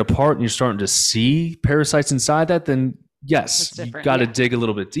break it apart and you're starting to see parasites inside that, then yes, you got to dig a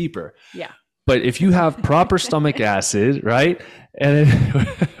little bit deeper. Yeah. But if you have proper stomach acid, right? And then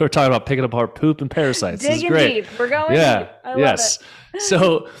we're talking about picking apart poop and parasites. Digging deep. We're going deep. I love it.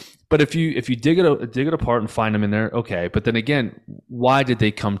 So, but if you dig it apart and find them in there, okay. But then again, why did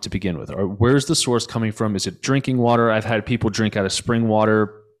they come to begin with? Or where's the source coming from? Is it drinking water? I've had people drink out of spring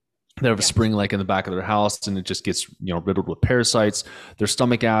water. They have a spring like in the back of their house, and it just gets riddled with parasites. Their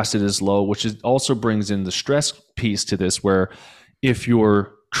stomach acid is low, which also brings in the stress piece to this, where if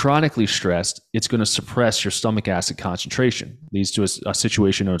you're chronically stressed, it's going to suppress your stomach acid concentration. Leads to a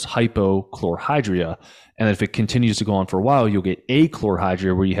situation known as hypochlorhydria. And if it continues to go on for a while, you'll get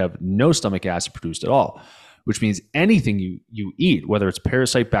achlorhydria, where you have no stomach acid produced at all, which means anything you eat, whether it's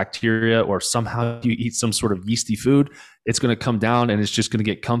parasite, bacteria, or somehow you eat some sort of yeasty food, it's going to come down and it's just going to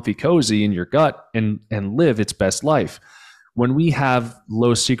get comfy cozy in your gut and live its best life. When we have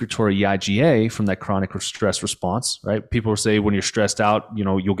low secretory IgA from that chronic stress response, right? People say when you're stressed out,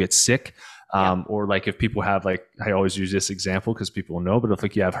 you'll get sick. Or like if people have like, I always use this example because people know, but if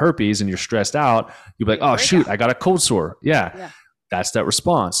like you have herpes and you're stressed out, you'll be like, oh shoot, I got a cold sore. Yeah. That's that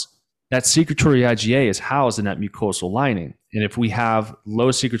response. That secretory IgA is housed in that mucosal lining. And if we have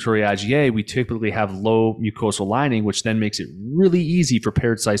low secretory IgA, we typically have low mucosal lining, which then makes it really easy for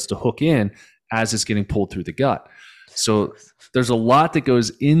parasites to hook in as it's getting pulled through the gut. So there's a lot that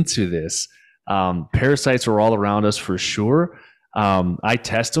goes into this. Parasites are all around us for sure. I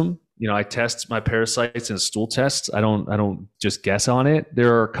test them. I test my parasites in a stool test. I don't just guess on it.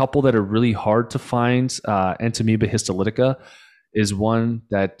 There are a couple that are really hard to find. Entamoeba histolytica is one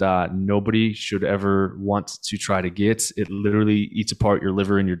that nobody should ever want to try to get. It literally eats apart your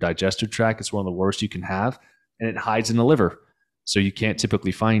liver and your digestive tract. It's one of the worst you can have, and it hides in the liver, so you can't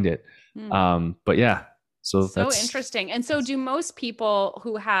typically find it. But yeah, so that's interesting. And so, do most people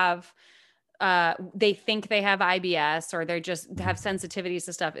who have they think they have IBS or they just have sensitivities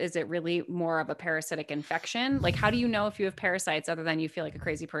to stuff, is it really more of a parasitic infection? Like, how do you know if you have parasites other than you feel like a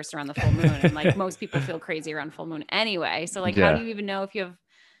crazy person around the full moon? And like most people feel crazy around full moon anyway. So like, how do you even know if you have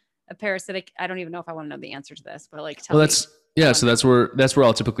a parasitic? I don't even know if I want to know the answer to this, but like, tell me. So that's where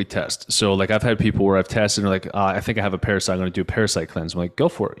I'll typically test. So like I've had people where I've tested and they're like, I think I have a parasite. I'm going to do a parasite cleanse. I'm like, go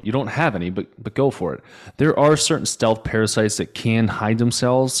for it. You don't have any, but go for it. There are certain stealth parasites that can hide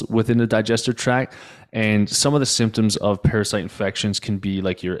themselves within the digestive tract. And some of the symptoms of parasite infections can be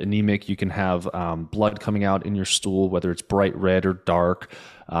like you're anemic. You can have blood coming out in your stool, whether it's bright red or dark,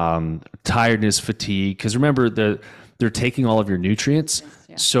 tiredness, fatigue. Because remember, they're taking all of your nutrients.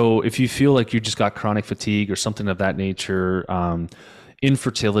 Yeah. So if you feel like you just got chronic fatigue or something of that nature,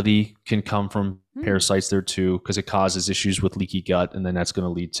 infertility can come from parasites there too, because it causes issues with leaky gut, and then that's going to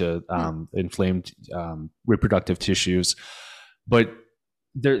lead to inflamed reproductive tissues. But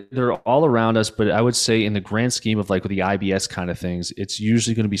they're all around us. But I would say in the grand scheme of like with the IBS kind of things, it's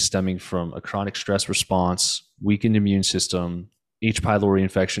usually going to be stemming from a chronic stress response, weakened immune system, H. pylori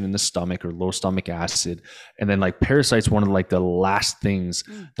infection in the stomach or low stomach acid. And then like parasites, one of like the last things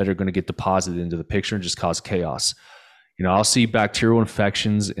that are going to get deposited into the picture and just cause chaos. I'll see bacterial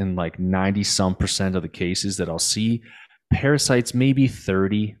infections in like 90% of the cases that I'll see. Parasites, maybe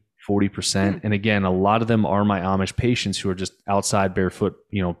 30-40%. And again, a lot of them are my Amish patients who are just outside barefoot,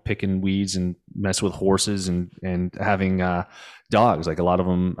 picking weeds and mess with horses and having dogs. Like a lot of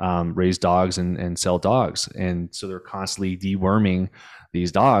them raise dogs and sell dogs. And so they're constantly deworming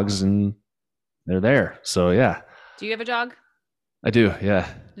these dogs and they're there. So yeah. Do you have a dog? I do.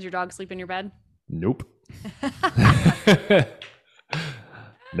 Yeah. Does your dog sleep in your bed? Nope.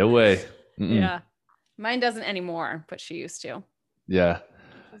 No way. Mm-mm. Yeah. Mine doesn't anymore, but she used to. Yeah.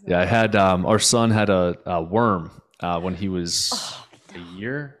 Yeah. I had, our son had a worm when he was a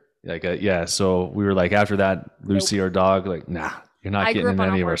year. So we were like, after that, Lucy, our dog, like, nah, you're not getting in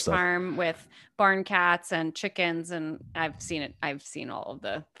any of our stuff. I grew up on a horse farm with barn cats and chickens, and I've seen all of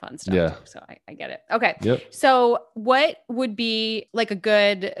the fun stuff. Yeah. So I get it. Okay. Yep. So what would be like a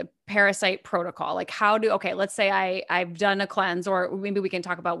good parasite protocol? Like let's say I've done a cleanse, or maybe we can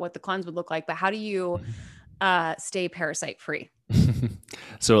talk about what the cleanse would look like, but how do you stay parasite free?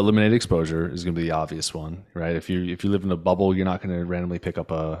 So eliminate exposure is going to be the obvious one, right? If you live in a bubble, you're not going to randomly pick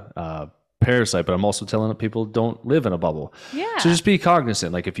up a parasite, but I'm also telling people don't live in a bubble. Yeah. So just be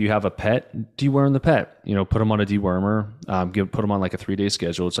cognizant. Like if you have a pet, deworm the pet, put them on a dewormer, put them on like a 3-day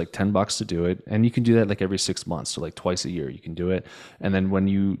schedule. It's like $10 to do it. And you can do that like every 6 months. So like twice a year, you can do it. And then when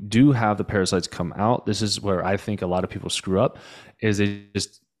you do have the parasites come out, this is where I think a lot of people screw up, is they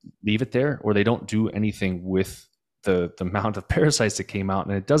just leave it there, or they don't do anything with the amount of parasites that came out.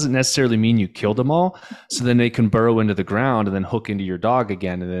 And it doesn't necessarily mean you killed them all. So then they can burrow into the ground and then hook into your dog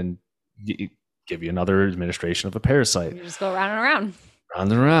again, and then give you another administration of a parasite. You just go around and around.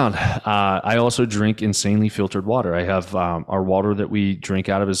 Round and around. I also drink insanely filtered water. I have our water that we drink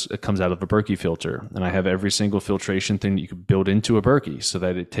out of it comes out of a Berkey filter, and I have every single filtration thing that you could build into a Berkey so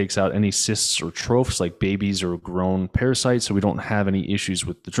that it takes out any cysts or trophs like babies or grown parasites, so we don't have any issues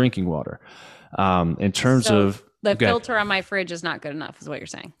with the drinking water. In terms of the filter on my fridge is not good enough, is what you're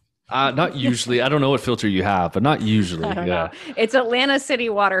saying. Not usually. I don't know what filter you have, but not usually. I don't know. It's Atlanta City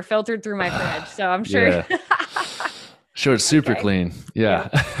water filtered through my fridge, so I'm sure. Yeah. Sure, it's super clean. Yeah.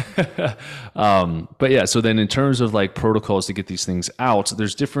 But yeah, so then in terms of like protocols to get these things out,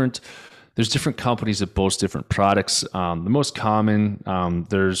 there's different companies that boast different products. The most common,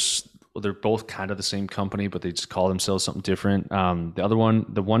 they're both kind of the same company, but they just call themselves something different.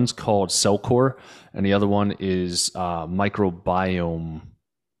 The one's called Cellcore, and the other one is Microbiome,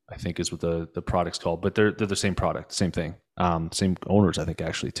 I think is what the product's called, but they're the same product, same thing. Same owners, I think,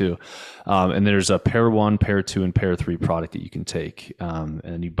 actually, too. And there's a pair 1, pair 2, and pair 3 product that you can take.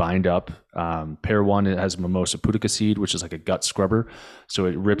 And you bind up. Pair 1, it has mimosa pudica seed, which is like a gut scrubber. So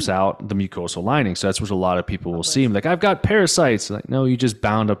it rips out the mucosal lining. So that's what a lot of people will see. Like, I've got parasites. Like, no, you just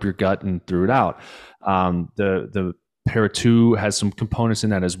bound up your gut and threw it out. The pair 2 has some components in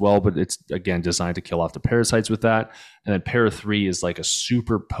that as well, but it's, again, designed to kill off the parasites with that. And then pair 3 is like a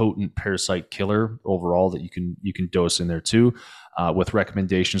super potent parasite killer overall that you can dose in there too, with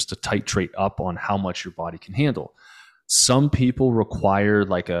recommendations to titrate up on how much your body can handle. Some people require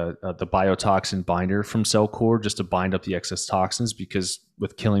like the biotoxin binder from Cellcore just to bind up the excess toxins, because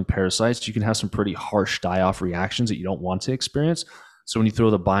with killing parasites, you can have some pretty harsh die-off reactions that you don't want to experience. So when you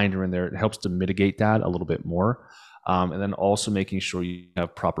throw the binder in there, it helps to mitigate that a little bit more. And then also making sure you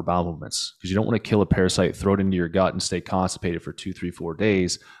have proper bowel movements, because you don't want to kill a parasite, throw it into your gut, and stay constipated for 2, 3, 4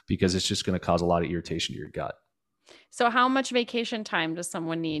 days, because it's just going to cause a lot of irritation to your gut. So how much vacation time does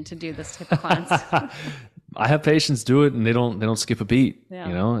someone need to do this type of cleanse? I have patients do it and they don't skip a beat. Yeah.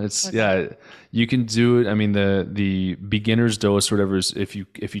 You know, you can do it. I mean, the beginner's dose or whatever is, if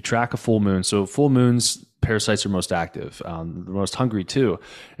you track a full moon. So full moons, parasites are most active, the most hungry too.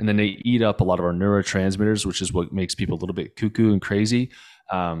 And then they eat up a lot of our neurotransmitters, which is what makes people a little bit cuckoo and crazy.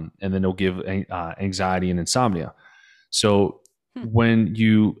 And then they'll give anxiety and insomnia. So when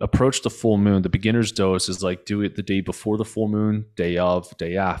you approach the full moon, the beginner's dose is like, do it the day before the full moon, day of,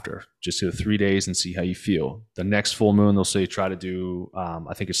 day after. Just do 3 days and see how you feel. The next full moon, they'll say try to do,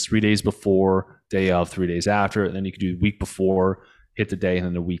 I think it's 3 days before, day of, 3 days after. And then you can do the week before, hit the day, and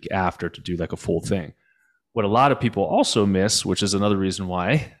then the week after to do like a full thing. What a lot of people also miss, which is another reason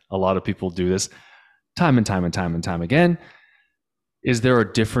why a lot of people do this time and time again, is there are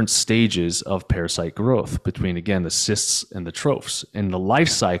different stages of parasite growth between, again, the cysts and the trophs. And the life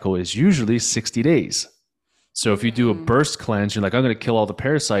cycle is usually 60 days. So if you do a burst cleanse, you're like, I'm going to kill all the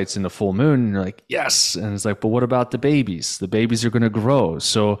parasites in the full moon. And you're like, yes. And it's like, but what about the babies? The babies are going to grow.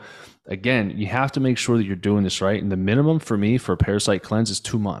 So again, you have to make sure that you're doing this right. And the minimum for me for a parasite cleanse is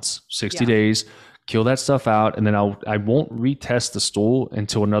 2 months, 60 days. Kill that stuff out, and then I won't retest the stool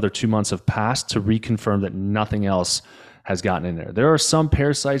until another 2 months have passed to reconfirm that nothing else has gotten in there. There are some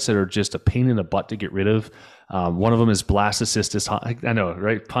parasites that are just a pain in the butt to get rid of. One of them is Blastocystis. I know,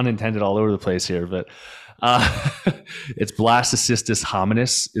 right? Pun intended all over the place here, but it's Blastocystis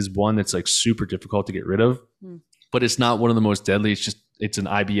hominis is one that's like super difficult to get rid of, but it's not one of the most deadly. It's an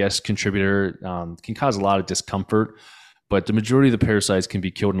IBS contributor, can cause a lot of discomfort. But the majority of the parasites can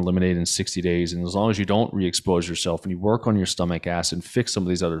be killed and eliminated in 60 days. And as long as you don't re-expose yourself and you work on your stomach acid and fix some of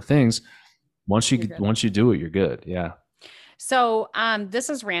these other things, once you do it, you're good. Yeah. So this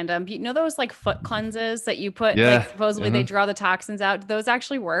is random. You know those like foot cleanses that you put, like supposedly they draw the toxins out. Do those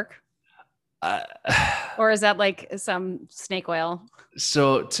actually work? Or is that like some snake oil?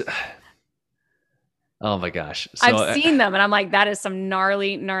 Oh my gosh. So, I've seen them and I'm like, that is some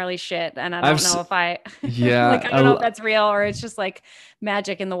gnarly shit. And I don't know if I don't know if that's real or it's just like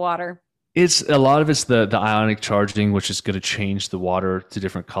magic in the water. It's a lot of it's the ionic charging, which is going to change the water to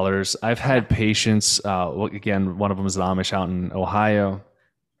different colors. I've had patients, again, one of them is an Amish out in Ohio.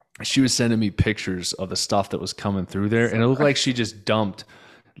 She was sending me pictures of the stuff that was coming through there. And it looked like she just dumped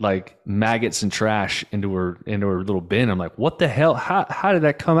like maggots and trash into her little bin. I'm like, what the hell? How did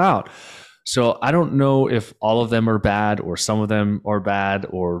that come out? So I don't know if all of them are bad or some of them are bad,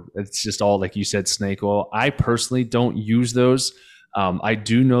 or it's just all, like you said, snake oil. I personally don't use those. I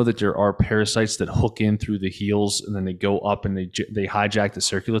do know that there are parasites that hook in through the heels and then they go up and they hijack the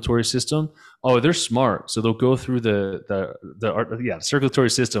circulatory system. Oh, they're smart. So they'll go through the circulatory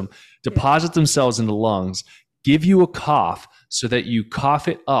system, deposit themselves in the lungs, give you a cough so that you cough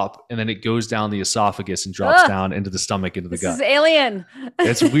it up and then it goes down the esophagus and drops down into the stomach, into the gut. This is alien.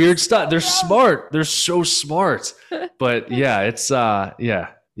 It's weird stuff. They're smart. They're so smart. But yeah, it's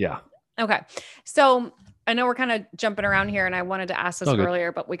yeah. Okay. So I know we're kind of jumping around here and I wanted to ask this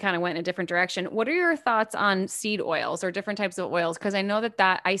earlier, but we kind of went in a different direction. What are your thoughts on seed oils or different types of oils? Because I know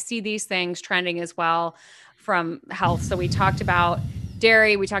that I see these things trending as well from health. So we talked about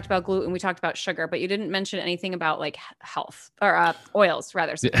dairy, we talked about gluten, we talked about sugar, but you didn't mention anything about like health or oils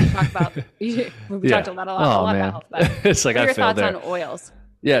rather. So we talked about, we talked a lot about health. But it's like, what are your thoughts on oils?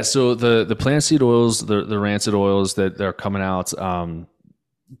 Yeah. So the plant seed oils, the rancid oils that are coming out,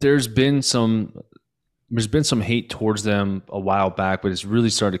 there's been some hate towards them a while back, but it's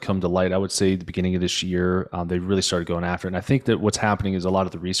really started to come to light. I would say the beginning of this year, they really started going after it. And I think that what's happening is a lot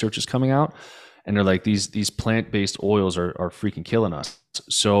of the research is coming out and they're like, these plant-based oils are freaking killing us.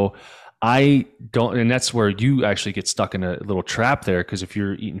 So I don't, and that's where you actually get stuck in a little trap there. Because if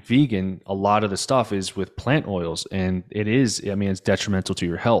you're eating vegan, a lot of the stuff is with plant oils, and it is, I mean, it's detrimental to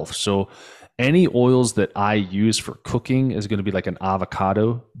your health. So any oils that I use for cooking is going to be like an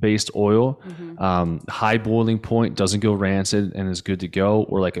avocado based oil. High boiling point, doesn't go rancid and is good to go,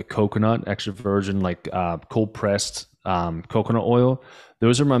 or like a coconut, extra virgin, like cold pressed coconut oil.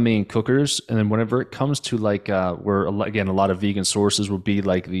 Those are my main cookers. And then whenever it comes to like where again a lot of vegan sources will be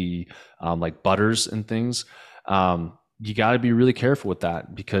like the like butters and things, you got to be really careful with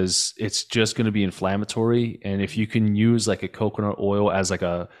that because it's just going to be inflammatory. And if you can use like a coconut oil as like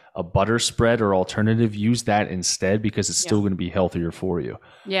a butter spread or alternative, use that instead because it's still going to be healthier for you.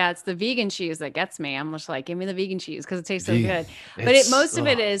 Yeah, it's the vegan cheese that gets me. I'm just like, give me the vegan cheese because it tastes so good. But most of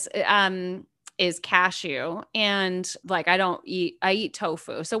it is cashew, and like I eat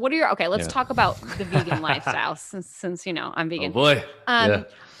tofu. So what are your, okay, let's talk about the vegan lifestyle since you know I'm vegan. Oh boy.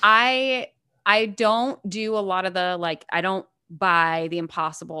 I don't do a lot of the, like, I don't buy the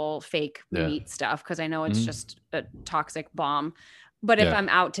Impossible fake meat stuff because I know it's just a toxic bomb. But if I'm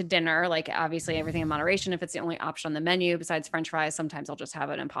out to dinner, like obviously everything in moderation, if it's the only option on the menu besides French fries, sometimes I'll just have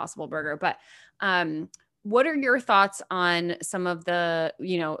an Impossible burger. But what are your thoughts on some of the,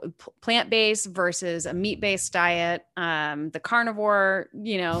 you know, plant-based versus a meat-based diet, the carnivore,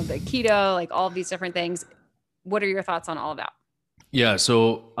 you know, the keto, like all of these different things? What are your thoughts on all of that? Yeah,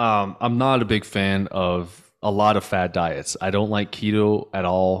 so I'm not a big fan of a lot of fad diets. I don't like keto at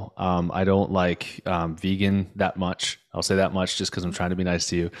all. I don't like vegan that much. I'll say that much just because I'm trying to be nice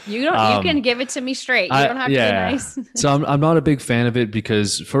to you. You don't. You can give it to me straight. You don't have to be nice. So I'm not a big fan of it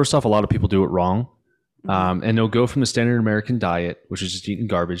because first off, a lot of people do it wrong, and they'll go from the standard American diet, which is just eating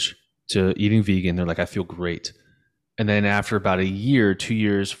garbage, to eating vegan. They're like, I feel great, and then after about a year, 2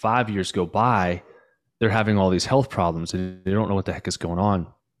 years, 5 years go by, they're having all these health problems and they don't know what the heck is going on.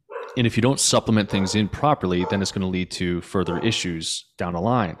 And if you don't supplement things in properly, then it's going to lead to further issues down the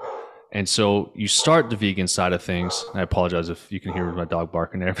line. And so you start the vegan side of things. I apologize if you can hear my dog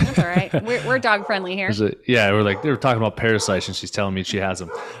barking there. That's all right. We're dog friendly here. We're like, they were talking about parasites and she's telling me she has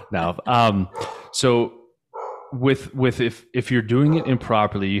them now. So if you're doing it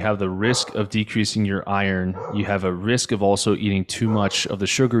improperly, you have the risk of decreasing your iron. You have a risk of also eating too much of the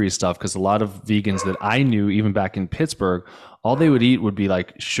sugary stuff because a lot of vegans that I knew, even back in Pittsburgh, all they would eat would be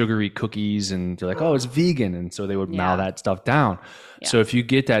like sugary cookies and they're like, oh, it's vegan. And so they would mow that stuff down. Yeah. So if you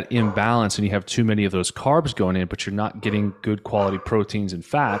get that imbalance and you have too many of those carbs going in, but you're not getting good quality proteins and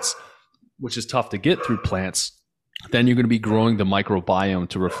fats, which is tough to get through plants, then you're going to be growing the microbiome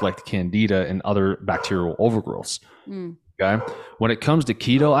to reflect candida and other bacterial overgrowths. Okay. When it comes to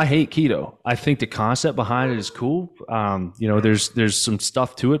keto, I hate keto. I think the concept behind it is cool. There's some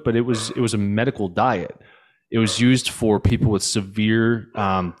stuff to it, but it was a medical diet. It was used for people with severe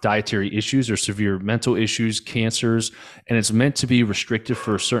dietary issues or severe mental issues, cancers, and it's meant to be restricted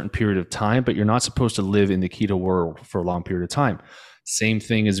for a certain period of time, but you're not supposed to live in the keto world for a long period of time. Same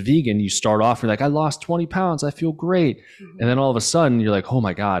thing as vegan. You start off, you're like, I lost 20 pounds. I feel great. And then all of a sudden you're like, oh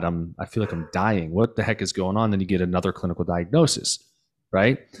my God, I feel like I'm dying. What the heck is going on? Then you get another clinical diagnosis,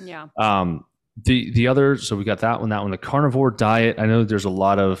 right? Yeah. The other, so we got that one, the carnivore diet. I know there's a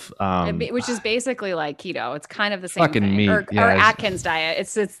lot of, which is basically like keto. It's kind of the same thing. Meat. Or Atkins diet.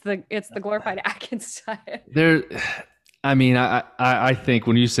 It's the glorified Atkins diet. I think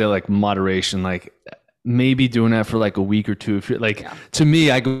when you say like moderation, like maybe doing that for like a week or two. If you're like, to me,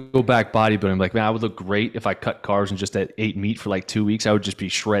 I go back bodybuilding. Like, man, I would look great if I cut carbs and just ate meat for like 2 weeks. I would just be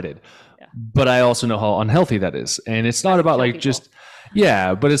shredded. Yeah. But I also know how unhealthy that is. And it's not about like people.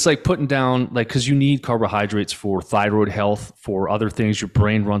 But it's like putting down, like, because you need carbohydrates for thyroid health, for other things. Your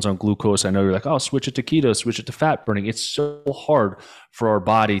brain runs on glucose. I know you're like, oh, switch it to keto, switch it to fat burning. It's so hard for our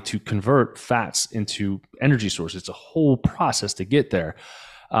body to convert fats into energy sources. It's a whole process to get there.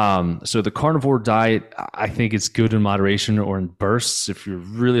 So the carnivore diet, I think it's good in moderation or in bursts. If you're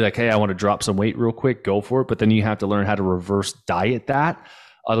really like, hey, I want to drop some weight real quick, go for it. But then you have to learn how to reverse diet that.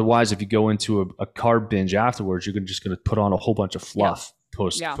 Otherwise, if you go into a carb binge afterwards, you're just going to put on a whole bunch of fluff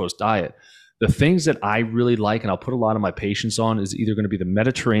post diet. The things that I really like, and I'll put a lot of my patients on, is either going to be the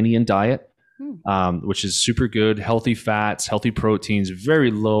Mediterranean diet, which is super good, healthy fats, healthy proteins,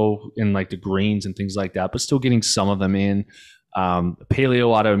 very low in like the grains and things like that, but still getting some of them in.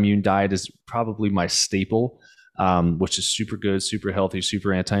 Paleo autoimmune diet is probably my staple, which is super good, super healthy,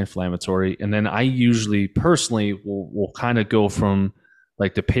 super anti-inflammatory. And then I usually personally will kind of go from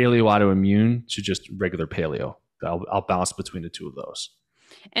like the paleo autoimmune to just regular paleo. I'll bounce between the two of those.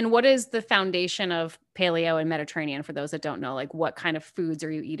 And what is the foundation of paleo and Mediterranean for those that don't know? Like what kind of foods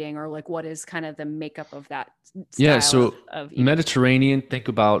are you eating, or like what is kind of the makeup of that Yeah, style so of eating? Mediterranean, think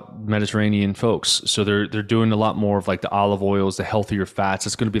about Mediterranean folks. So they're doing a lot more of like the olive oils, the healthier fats.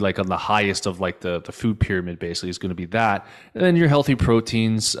 It's going to be like on the highest of like the food pyramid basically is going to be that. And then your healthy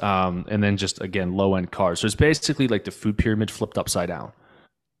proteins, and then just again low end carbs. So it's basically like the food pyramid flipped upside down.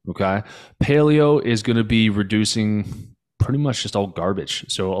 Okay. Paleo is going to be reducing pretty much just all garbage.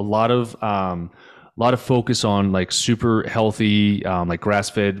 So a lot of focus on like super healthy, like grass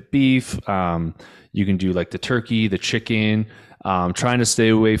fed beef. You can do like the turkey, the chicken. Trying to stay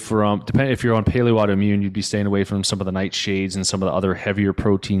away from, depending if you're on paleo autoimmune, you'd be staying away from some of the nightshades and some of the other heavier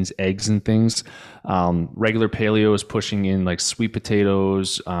proteins, eggs and things. Regular paleo is pushing in like sweet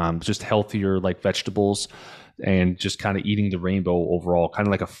potatoes, just healthier like vegetables, and just kind of eating the rainbow overall, kind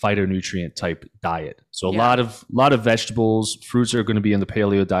of like a phytonutrient type diet. So a Yeah. lot of vegetables, fruits are going to be in the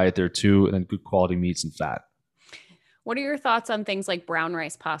paleo diet there too, and then good quality meats and fat. What are your thoughts on things like brown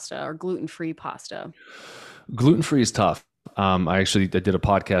rice pasta or gluten-free pasta? Gluten free is tough. I did a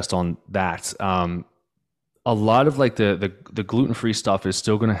podcast on that. A lot of like the gluten free stuff is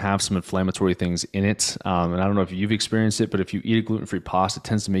still going to have some inflammatory things in it. And I don't know if you've experienced it, but if you eat a gluten free pasta, it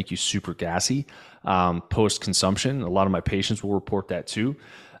tends to make you super gassy post consumption. A lot of my patients will report that too.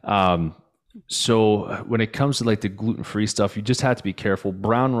 So when it comes to like the gluten-free stuff, you just have to be careful.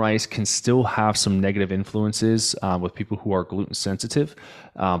 Brown rice can still have some negative influences with people who are gluten sensitive,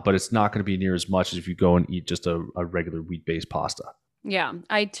 but it's not going to be near as much as if you go and eat just a regular wheat-based pasta. Yeah,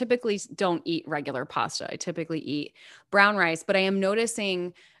 I typically don't eat regular pasta. I typically eat brown rice, but I am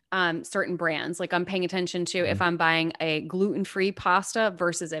noticing certain brands. Like I'm paying attention to if Mhm. I'm buying a gluten-free pasta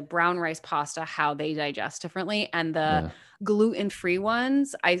versus a brown rice pasta, how they digest differently. And the Yeah. gluten-free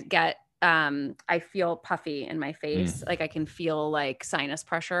ones, I feel puffy in my face. Mm. Like I can feel like sinus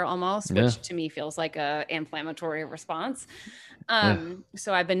pressure almost, Yeah. which to me feels like a inflammatory response. Yeah.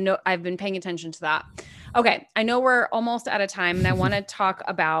 So I've been paying attention to that. Okay, I know we're almost out of time, and I want to talk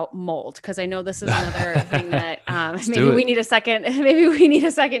about mold because I know this is another thing that Let's maybe do we it. need a second. Maybe we need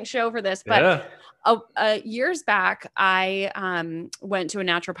a second show for this. But Yeah. years back, I went to a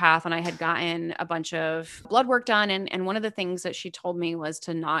naturopath, and I had gotten a bunch of blood work done, and one of the things that she told me was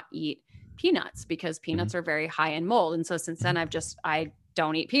to not eat peanuts because Mhm. peanuts are very high in mold. And so since then, I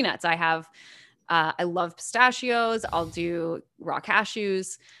don't eat peanuts. I love pistachios. I'll do raw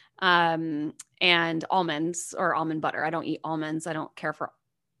cashews, and almonds or almond butter. I don't eat almonds. I don't care for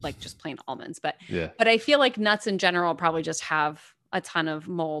like just plain almonds, Yeah. but I feel like nuts in general probably just have a ton of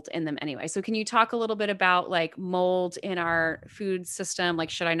mold in them anyway. So can you talk a little bit about like mold in our food system? Like,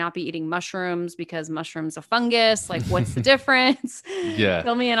 should I not be eating mushrooms because mushrooms are fungus? Like, what's the difference? Yeah.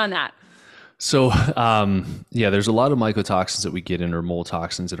 Fill me in on that. So, yeah, there's a lot of mycotoxins that we get in, or mold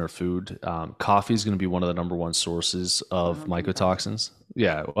toxins in our food. Coffee is going to be one of the number one sources I of don't drink coffee. mycotoxins.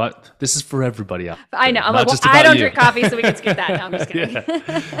 Yeah, what this is for everybody out I know. there, I'm like, not well, just I about don't you. drink coffee, so we can skip that. No, I'm just kidding.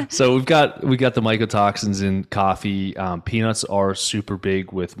 Yeah. So we got the mycotoxins in coffee. Peanuts are super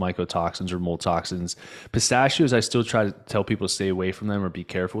big with mycotoxins or mold toxins. Pistachios, I still try to tell people to stay away from them or be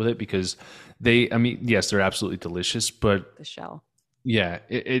careful with it because I mean, yes, they're absolutely delicious, but The shell. yeah,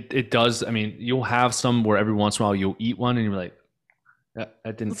 it does. I mean, you'll have some where every once in a while you'll eat one and you're like, that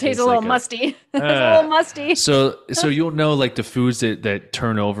It didn't tastes a taste little like a. musty. It's a little Uh. musty. So you'll know like the foods that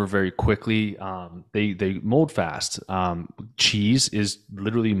turn over very quickly. They mold fast. Cheese is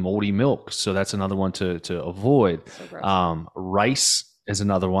literally moldy milk, so that's another one to avoid. So gross. Rice is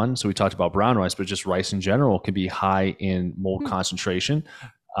another one. So we talked about brown rice, but just rice in general can be high in mold Hmm. concentration.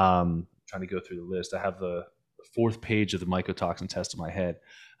 Trying to go through the list. I have the fourth page of the mycotoxin test in my head.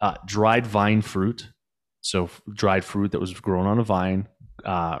 Dried vine fruit, so dried fruit that was grown on a vine,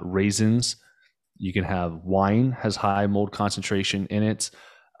 raisins. You can have wine has high mold concentration in it.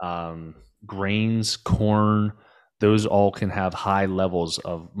 Grains, corn, those all can have high levels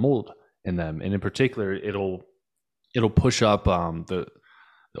of mold in them, and in particular, it'll push up the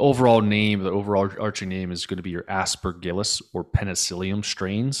overall name, the overall arching name is going to be your Aspergillus or Penicillium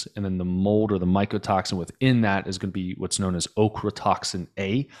strains. And then the mold or the mycotoxin within that is going to be what's known as ochratoxin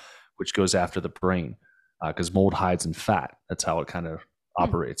A, which goes after the brain because mold hides in fat. That's how it kind of Hmm.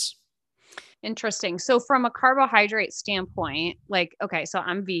 operates. Interesting. So from a carbohydrate standpoint, like, okay, so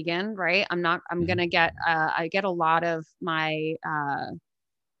I'm vegan, right? I'm Mhm. gonna get, I get a lot of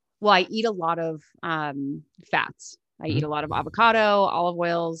well, I eat a lot of fats. I eat a Mhm. lot of avocado, olive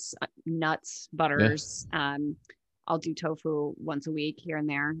oils, nuts, Yeah. butters. I'll do tofu once a week here and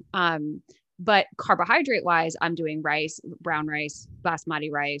there. But carbohydrate wise, I'm doing rice, brown rice, basmati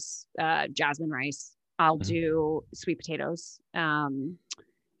rice, jasmine rice. I'll Mhm. do sweet potatoes,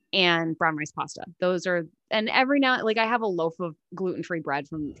 and brown rice pasta. Those are, and every now, like I have a loaf of gluten-free bread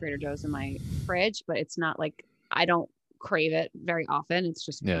from Trader Joe's in my fridge, but it's not like I don't crave it very often. It's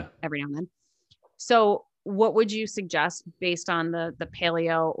just Yeah. every now and then. So what would you suggest based on the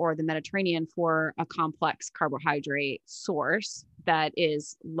paleo or the Mediterranean for a complex carbohydrate source that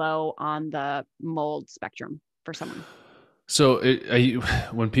is low on the mold spectrum for someone? So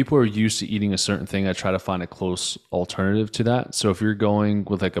when people are used to eating a certain thing, I try to find a close alternative to that. So if you're going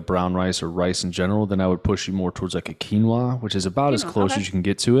with like a brown rice or rice in general, then I would push you more towards like a quinoa, which is about as Quinoa. close Okay. as you can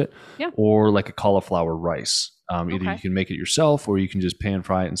get to it, Yeah. or like a cauliflower rice. Either you Okay. can make it yourself, or you can just pan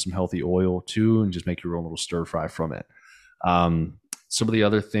fry it in some healthy oil too, and just make your own little stir fry from it. Some of the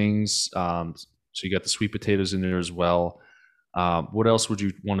other things, so you got the sweet potatoes in there as well. What else would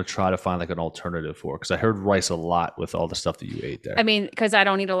you want to try to find like an alternative for? Because I heard rice a lot with all the stuff that you ate I there. mean, because I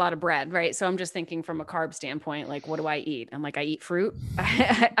don't eat a lot of bread, right? So I'm just thinking from a carb standpoint, like, what do I eat? I'm like, I eat fruit,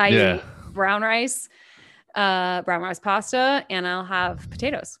 I Yeah. eat brown rice pasta, and I'll have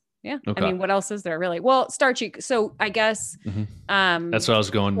potatoes. Yeah. I Okay. mean, what else is there really? Well, starchy. So I guess hmm That's where I was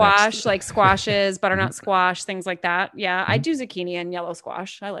going next. squash, like squashes, Mhm. butternut squash, things like that. Yeah. I Mhm. do zucchini and yellow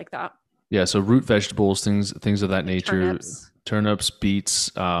squash. I like that. Yeah. So root vegetables, things of that Like nature. turnips. Turnips,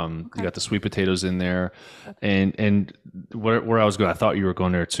 beets. You Okay. got the sweet potatoes in there, Okay. and where I was going, I thought you were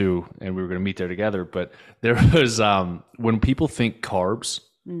going there too, and we were going to meet there together. But there was when people think carbs,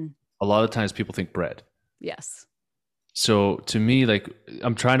 Mm, a lot of times people think bread. yes. So to me, like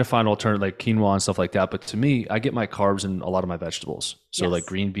I'm trying to find alternative like quinoa and stuff like that. But to me, I get my carbs in a lot of my vegetables. So like Yes.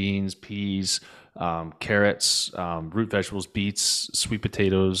 green beans, peas, carrots, root vegetables, beets, sweet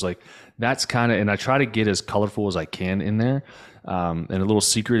potatoes. Like that's kind of, and I try to get as colorful as I can in there. And a little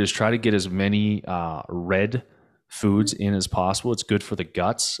secret is try to get as many red foods in as possible. It's good for the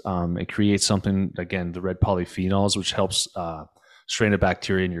guts. It creates something, again, the red polyphenols, which helps strain a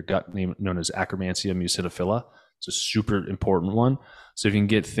bacteria in your gut known as Akkermansia muciniphila. It's a super important one. So if you can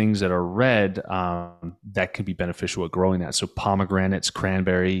get things that are red, that can be beneficial at growing that. So pomegranates,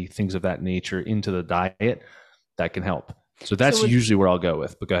 cranberry, things of that nature into the diet, that can help. So So that's usually where I'll go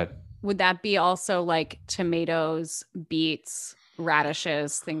with. But go ahead. would that be also like tomatoes, beets,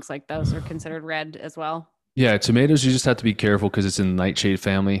 radishes, things like those are considered red as well? Yeah, tomatoes, you just have to be careful because it's in the nightshade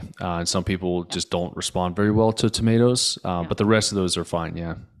family. And some people Yeah. just don't respond very well to tomatoes. Yeah. But the rest of those are fine.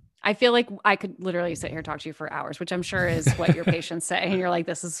 Yeah. I feel like I could literally sit here and talk to you for hours, which I'm sure is what your patients say. And you're like,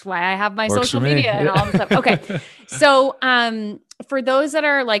 this is why I have my Works for social me. media and all this stuff. Okay. So, for those that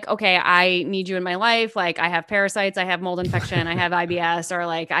are like, okay, I need you in my life. Like I have parasites, I have mold infection, I have IBS, or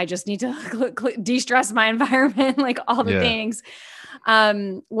like, I just need to de-stress my environment, like all the Yeah. things.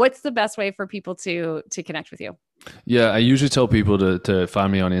 What's the best way for people to connect with you? Yeah, I usually tell people to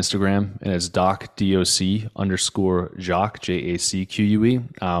find me on Instagram, and it's doc_Jacques,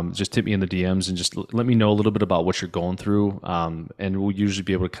 JACQUE. Just hit me in the DMs and just let me know a little bit about what you're going through, and we'll usually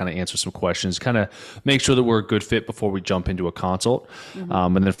be able to kind of answer some questions, kind of make sure that we're a good fit before we jump into a consult,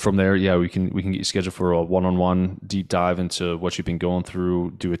 Mm-hmm. and then from there, yeah, we can get you scheduled for a one-on-one deep dive into what you've been going through,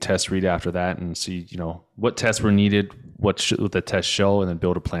 do a test read after that, and see what tests were needed, what the tests show, and then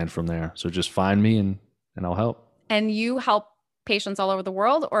build a plan from there. So just find me and I'll help. And you help patients all over the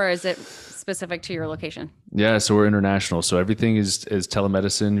world, or is it specific to your location? Yeah, so we're international. So everything is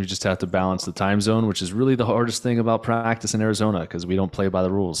telemedicine. You just have to balance the time zone, which is really the hardest thing about practice in Arizona because we don't play by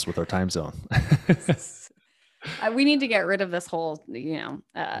the rules with our time zone. We need to get rid of this whole, Yeah.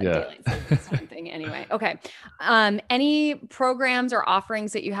 daylight savings time thing anyway. Okay. Any programs or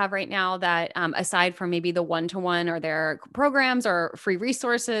offerings that you have right now that, aside from maybe the one-to-one, or their programs or free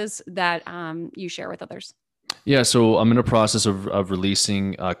resources that, you share with others? Yeah, so I'm in a process of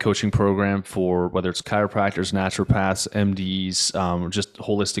releasing a coaching program for whether it's chiropractors, naturopaths, MDs, just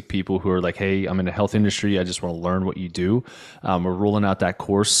holistic people who are like, hey, I'm in the health industry. I just want to learn what you do. We're rolling out that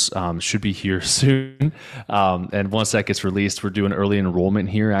course. Should be here soon. And once that gets released, we're doing early enrollment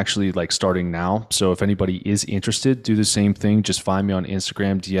here, actually like starting now. So if anybody is interested, do the same thing. Just find me on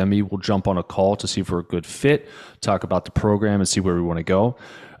Instagram, DM me. We'll jump on a call to see if we're a good fit, talk about the program and see where we want to go.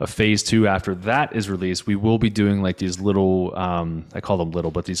 A phase 2 after that is released, we will be doing like these little, I call them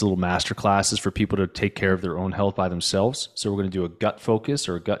little, but these little master classes for people to take care of their own health by themselves. So we're going to do a gut focus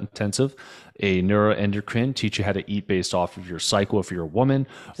or a gut intensive, a neuroendocrine, teach you how to eat based off of your cycle if you're a woman,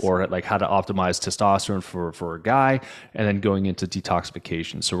 or like how to optimize testosterone for a guy, and then going into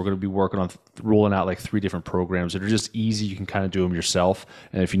detoxification. So we're going to be working on rolling out like 3 different programs that are just easy. You can kind of do them yourself.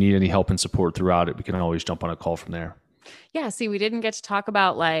 And if you need any help and support throughout it, we can always jump on a call from there. Yeah. See, we didn't get to talk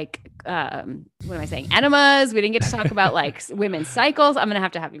about like, what am I saying? Enemas. We didn't get to talk about like women's cycles. I'm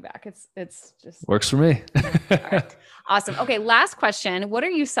going to have you back. It's just works for me. All right. Awesome. Okay. Last question. What are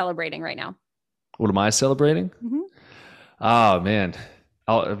you celebrating right now? What am I celebrating? Mm-hmm. Oh man.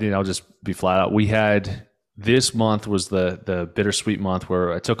 I'll just be flat out. We had this month was the bittersweet month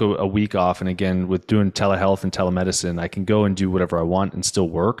where I took a week off. And again, with doing telehealth and telemedicine, I can go and do whatever I want and still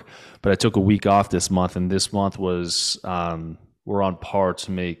work. But I took a week off this month, and this month was we're on par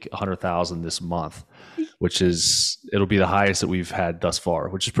to make 100,000 this month, which it'll be the highest that we've had thus far,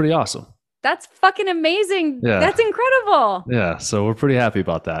 which is pretty awesome. That's fucking amazing. Yeah. That's incredible. Yeah. So we're pretty happy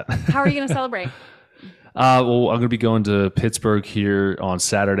about that. How are you going to celebrate? Well, I'm going to be going to Pittsburgh here on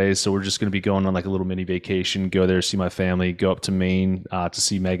Saturday. So we're just going to be going on like a little mini vacation, go there, see my family, go up to Maine to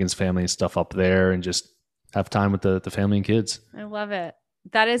see Megan's family and stuff up there, and just have time with the family and kids. I love it.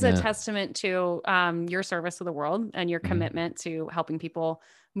 That is a testament to your service to the world and your commitment to helping people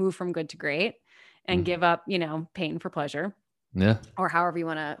move from good to great and give up, pain for pleasure. Yeah. Or however you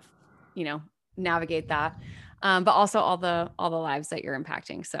want to, navigate that. But also all the lives that you're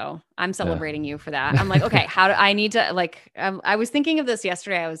impacting. So I'm celebrating you for that. I'm like, okay, how do I need to I was thinking of this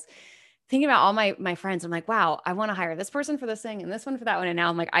yesterday. I was thinking about all my friends. I'm like, wow, I want to hire this person for this thing and this one for that one. And now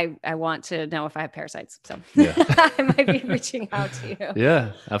I'm like, I want to know if I have parasites. So I might be reaching out to you.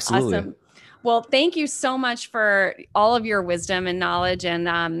 Yeah, absolutely. Awesome. Well, thank you so much for all of your wisdom and knowledge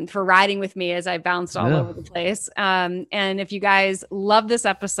and for riding with me as I bounced all over the place. And if you guys love this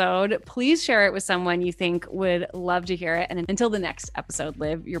episode, please share it with someone you think would love to hear it. And until the next episode,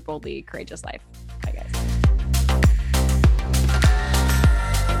 live your boldly courageous life. Bye, guys.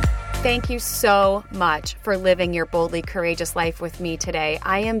 Thank you so much for living your boldly courageous life with me today.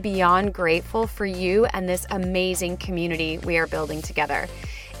 I am beyond grateful for you and this amazing community we are building together.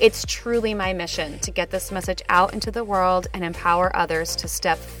 It's truly my mission to get this message out into the world and empower others to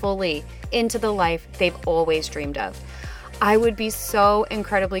step fully into the life they've always dreamed of. I would be so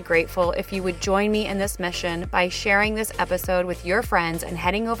incredibly grateful if you would join me in this mission by sharing this episode with your friends and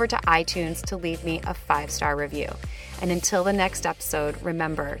heading over to iTunes to leave me a 5-star review. And until the next episode,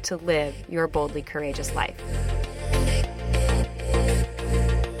 remember to live your boldly courageous life.